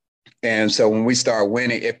 And so when we started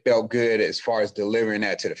winning, it felt good as far as delivering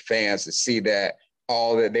that to the fans to see that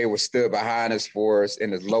all that they were stood behind us for us in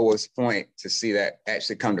the lowest point to see that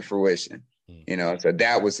actually come to fruition, so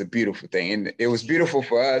that was a beautiful thing. And it was beautiful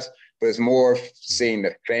for us, but it's more seeing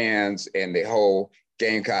the fans and the whole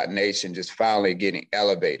Gamecock Nation just finally getting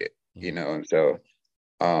elevated, and so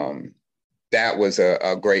that was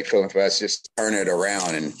a great feeling for us just to turn it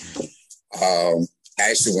around. And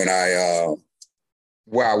actually when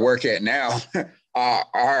where I work at now,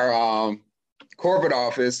 our corporate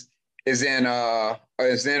office is in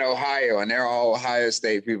Ohio, and they're all Ohio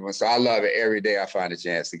State people. So I love it every day. I find a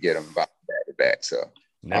chance to get them back to back. So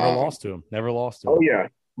never lost to them. Oh yeah,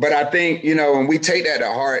 but I think when we take that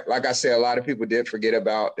to heart, like I said, a lot of people did forget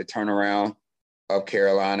about the turnaround of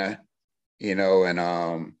Carolina,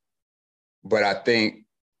 and but I think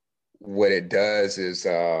what it does is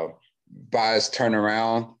by us turning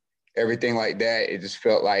around. Everything like that, it just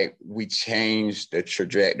felt like we changed the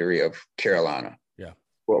trajectory of Carolina. Yeah.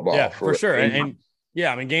 Football. Yeah, for sure. And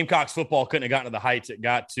I mean, Gamecocks football couldn't have gotten to the heights it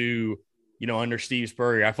got to, under Steve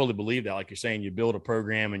Spurrier. I fully believe that. Like you're saying, you build a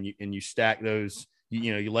program and you stack those,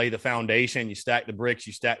 you lay the foundation, you stack the bricks,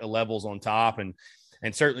 you stack the levels on top. And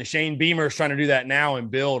certainly Shane Beamer is trying to do that now and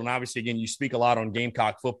build. And obviously, again, you speak a lot on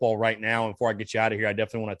Gamecock football right now. And before I get you out of here, I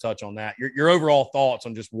definitely want to touch on that. Your overall thoughts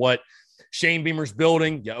on just what Shane Beamer's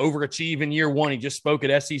building. You overachieve in year one. He just spoke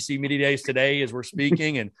at SEC Media Days today as we're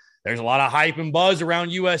speaking, and there's a lot of hype and buzz around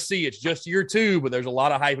USC. It's just year 2, but there's a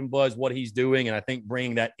lot of hype and buzz what he's doing, and I think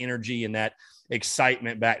bringing that energy and that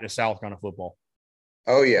excitement back to South Carolina football.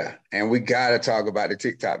 Oh, yeah, and we got to talk about the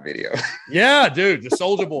TikTok video. Yeah, dude, the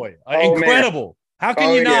Soldier Boy. Incredible. Man.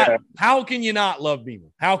 How can you not love Beamer?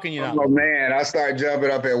 How can you not? Oh, man, I started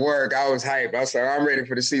jumping up at work. I was hyped. I said, I'm ready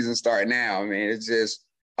for the season start now. I mean, it's just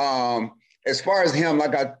as far as him,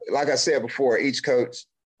 like I said before, each coach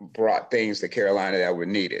brought things to Carolina that were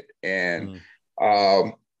needed. And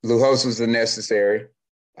Lou Holtz was the necessary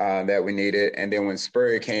that we needed. And then when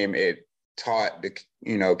Spurrier came, it taught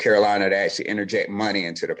Carolina to actually interject money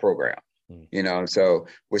into the program. So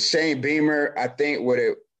with Shane Beamer, I think what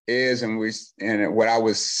it is, and what I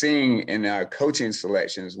was seeing in our coaching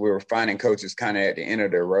selections, we were finding coaches kind of at the end of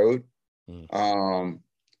their road.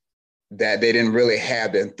 That they didn't really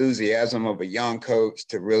have the enthusiasm of a young coach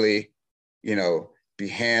to really, be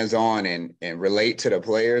hands-on and relate to the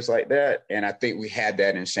players like that. And I think we had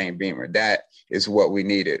that in Shane Beamer. That is what we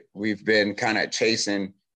needed. We've been kind of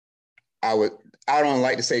chasing, I don't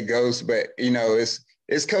like to say ghosts, but,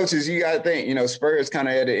 it's coaches, you got to think, Spurrier's kind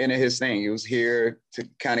of at the end of his thing. He was here to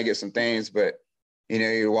kind of get some things, but,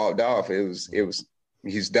 he walked off.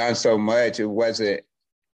 He's done so much.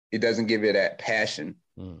 It doesn't give you that passion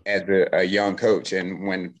as a young coach. And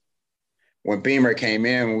when Beamer came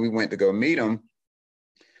in, when we went to go meet him,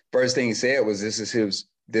 first thing he said was,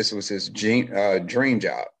 this was his dream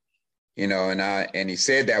job, and he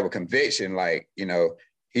said that with conviction, like,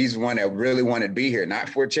 he's one that really wanted to be here, not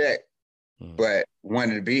for a check, but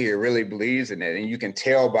wanted to be here, really believes in it. And you can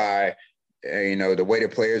tell by, the way the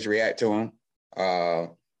players react to him,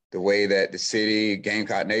 the way that the city,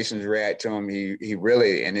 Gamecock Nations react to him, he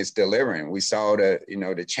really, and it's delivering. We saw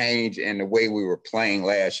the change in the way we were playing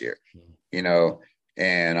last year,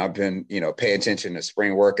 and I've been, paying attention to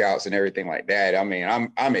spring workouts and everything like that. I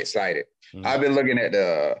mean, I'm excited. I've been looking at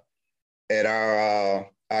our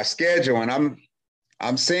schedule, and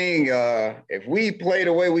I'm seeing if we play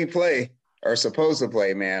the way we play or supposed to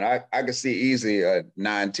play, man, I could see easily a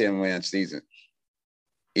 9-10 win season.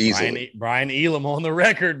 Easily. Brian Elam on the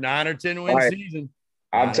record, 9 or 10 win season.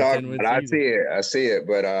 I'm talking, but I see it.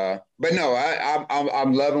 But no,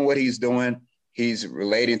 I'm loving what he's doing. He's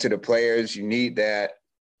relating to the players. You need that.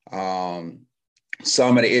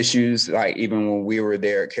 some of the issues, like even when we were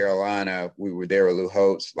there at Carolina, we were there with Lou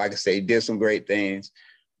Holtz. Like I say, he did some great things,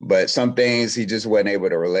 but some things he just wasn't able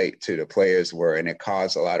to relate to the players were, and it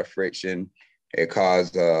caused a lot of friction. It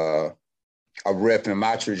caused a rift in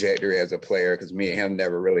my trajectory as a player because me and him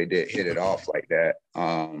never really did hit it off like that.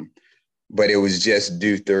 But it was just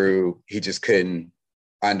due through he just couldn't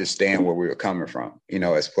understand where we were coming from,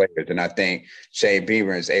 as players. And I think Shane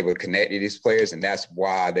Beamer is able to connect to these players, and that's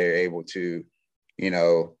why they're able to,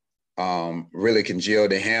 really congeal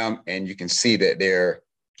to him, and you can see that they're,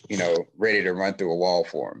 ready to run through a wall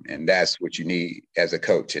for him. And that's what you need as a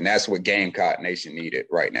coach. And that's what Gamecock Nation needed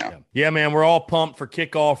right now. Yeah, man, we're all pumped for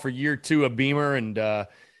kickoff for year 2 of Beamer. And I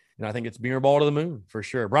think it's Beamer ball to the moon for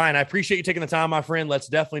sure. Brian, I appreciate you taking the time, my friend. Let's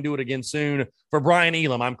definitely do it again soon. For Brian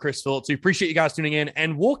Elam, I'm Chris Phillips. We appreciate you guys tuning in,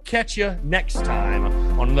 and we'll catch you next time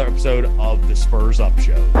on another episode of the Spurs Up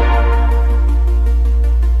Show.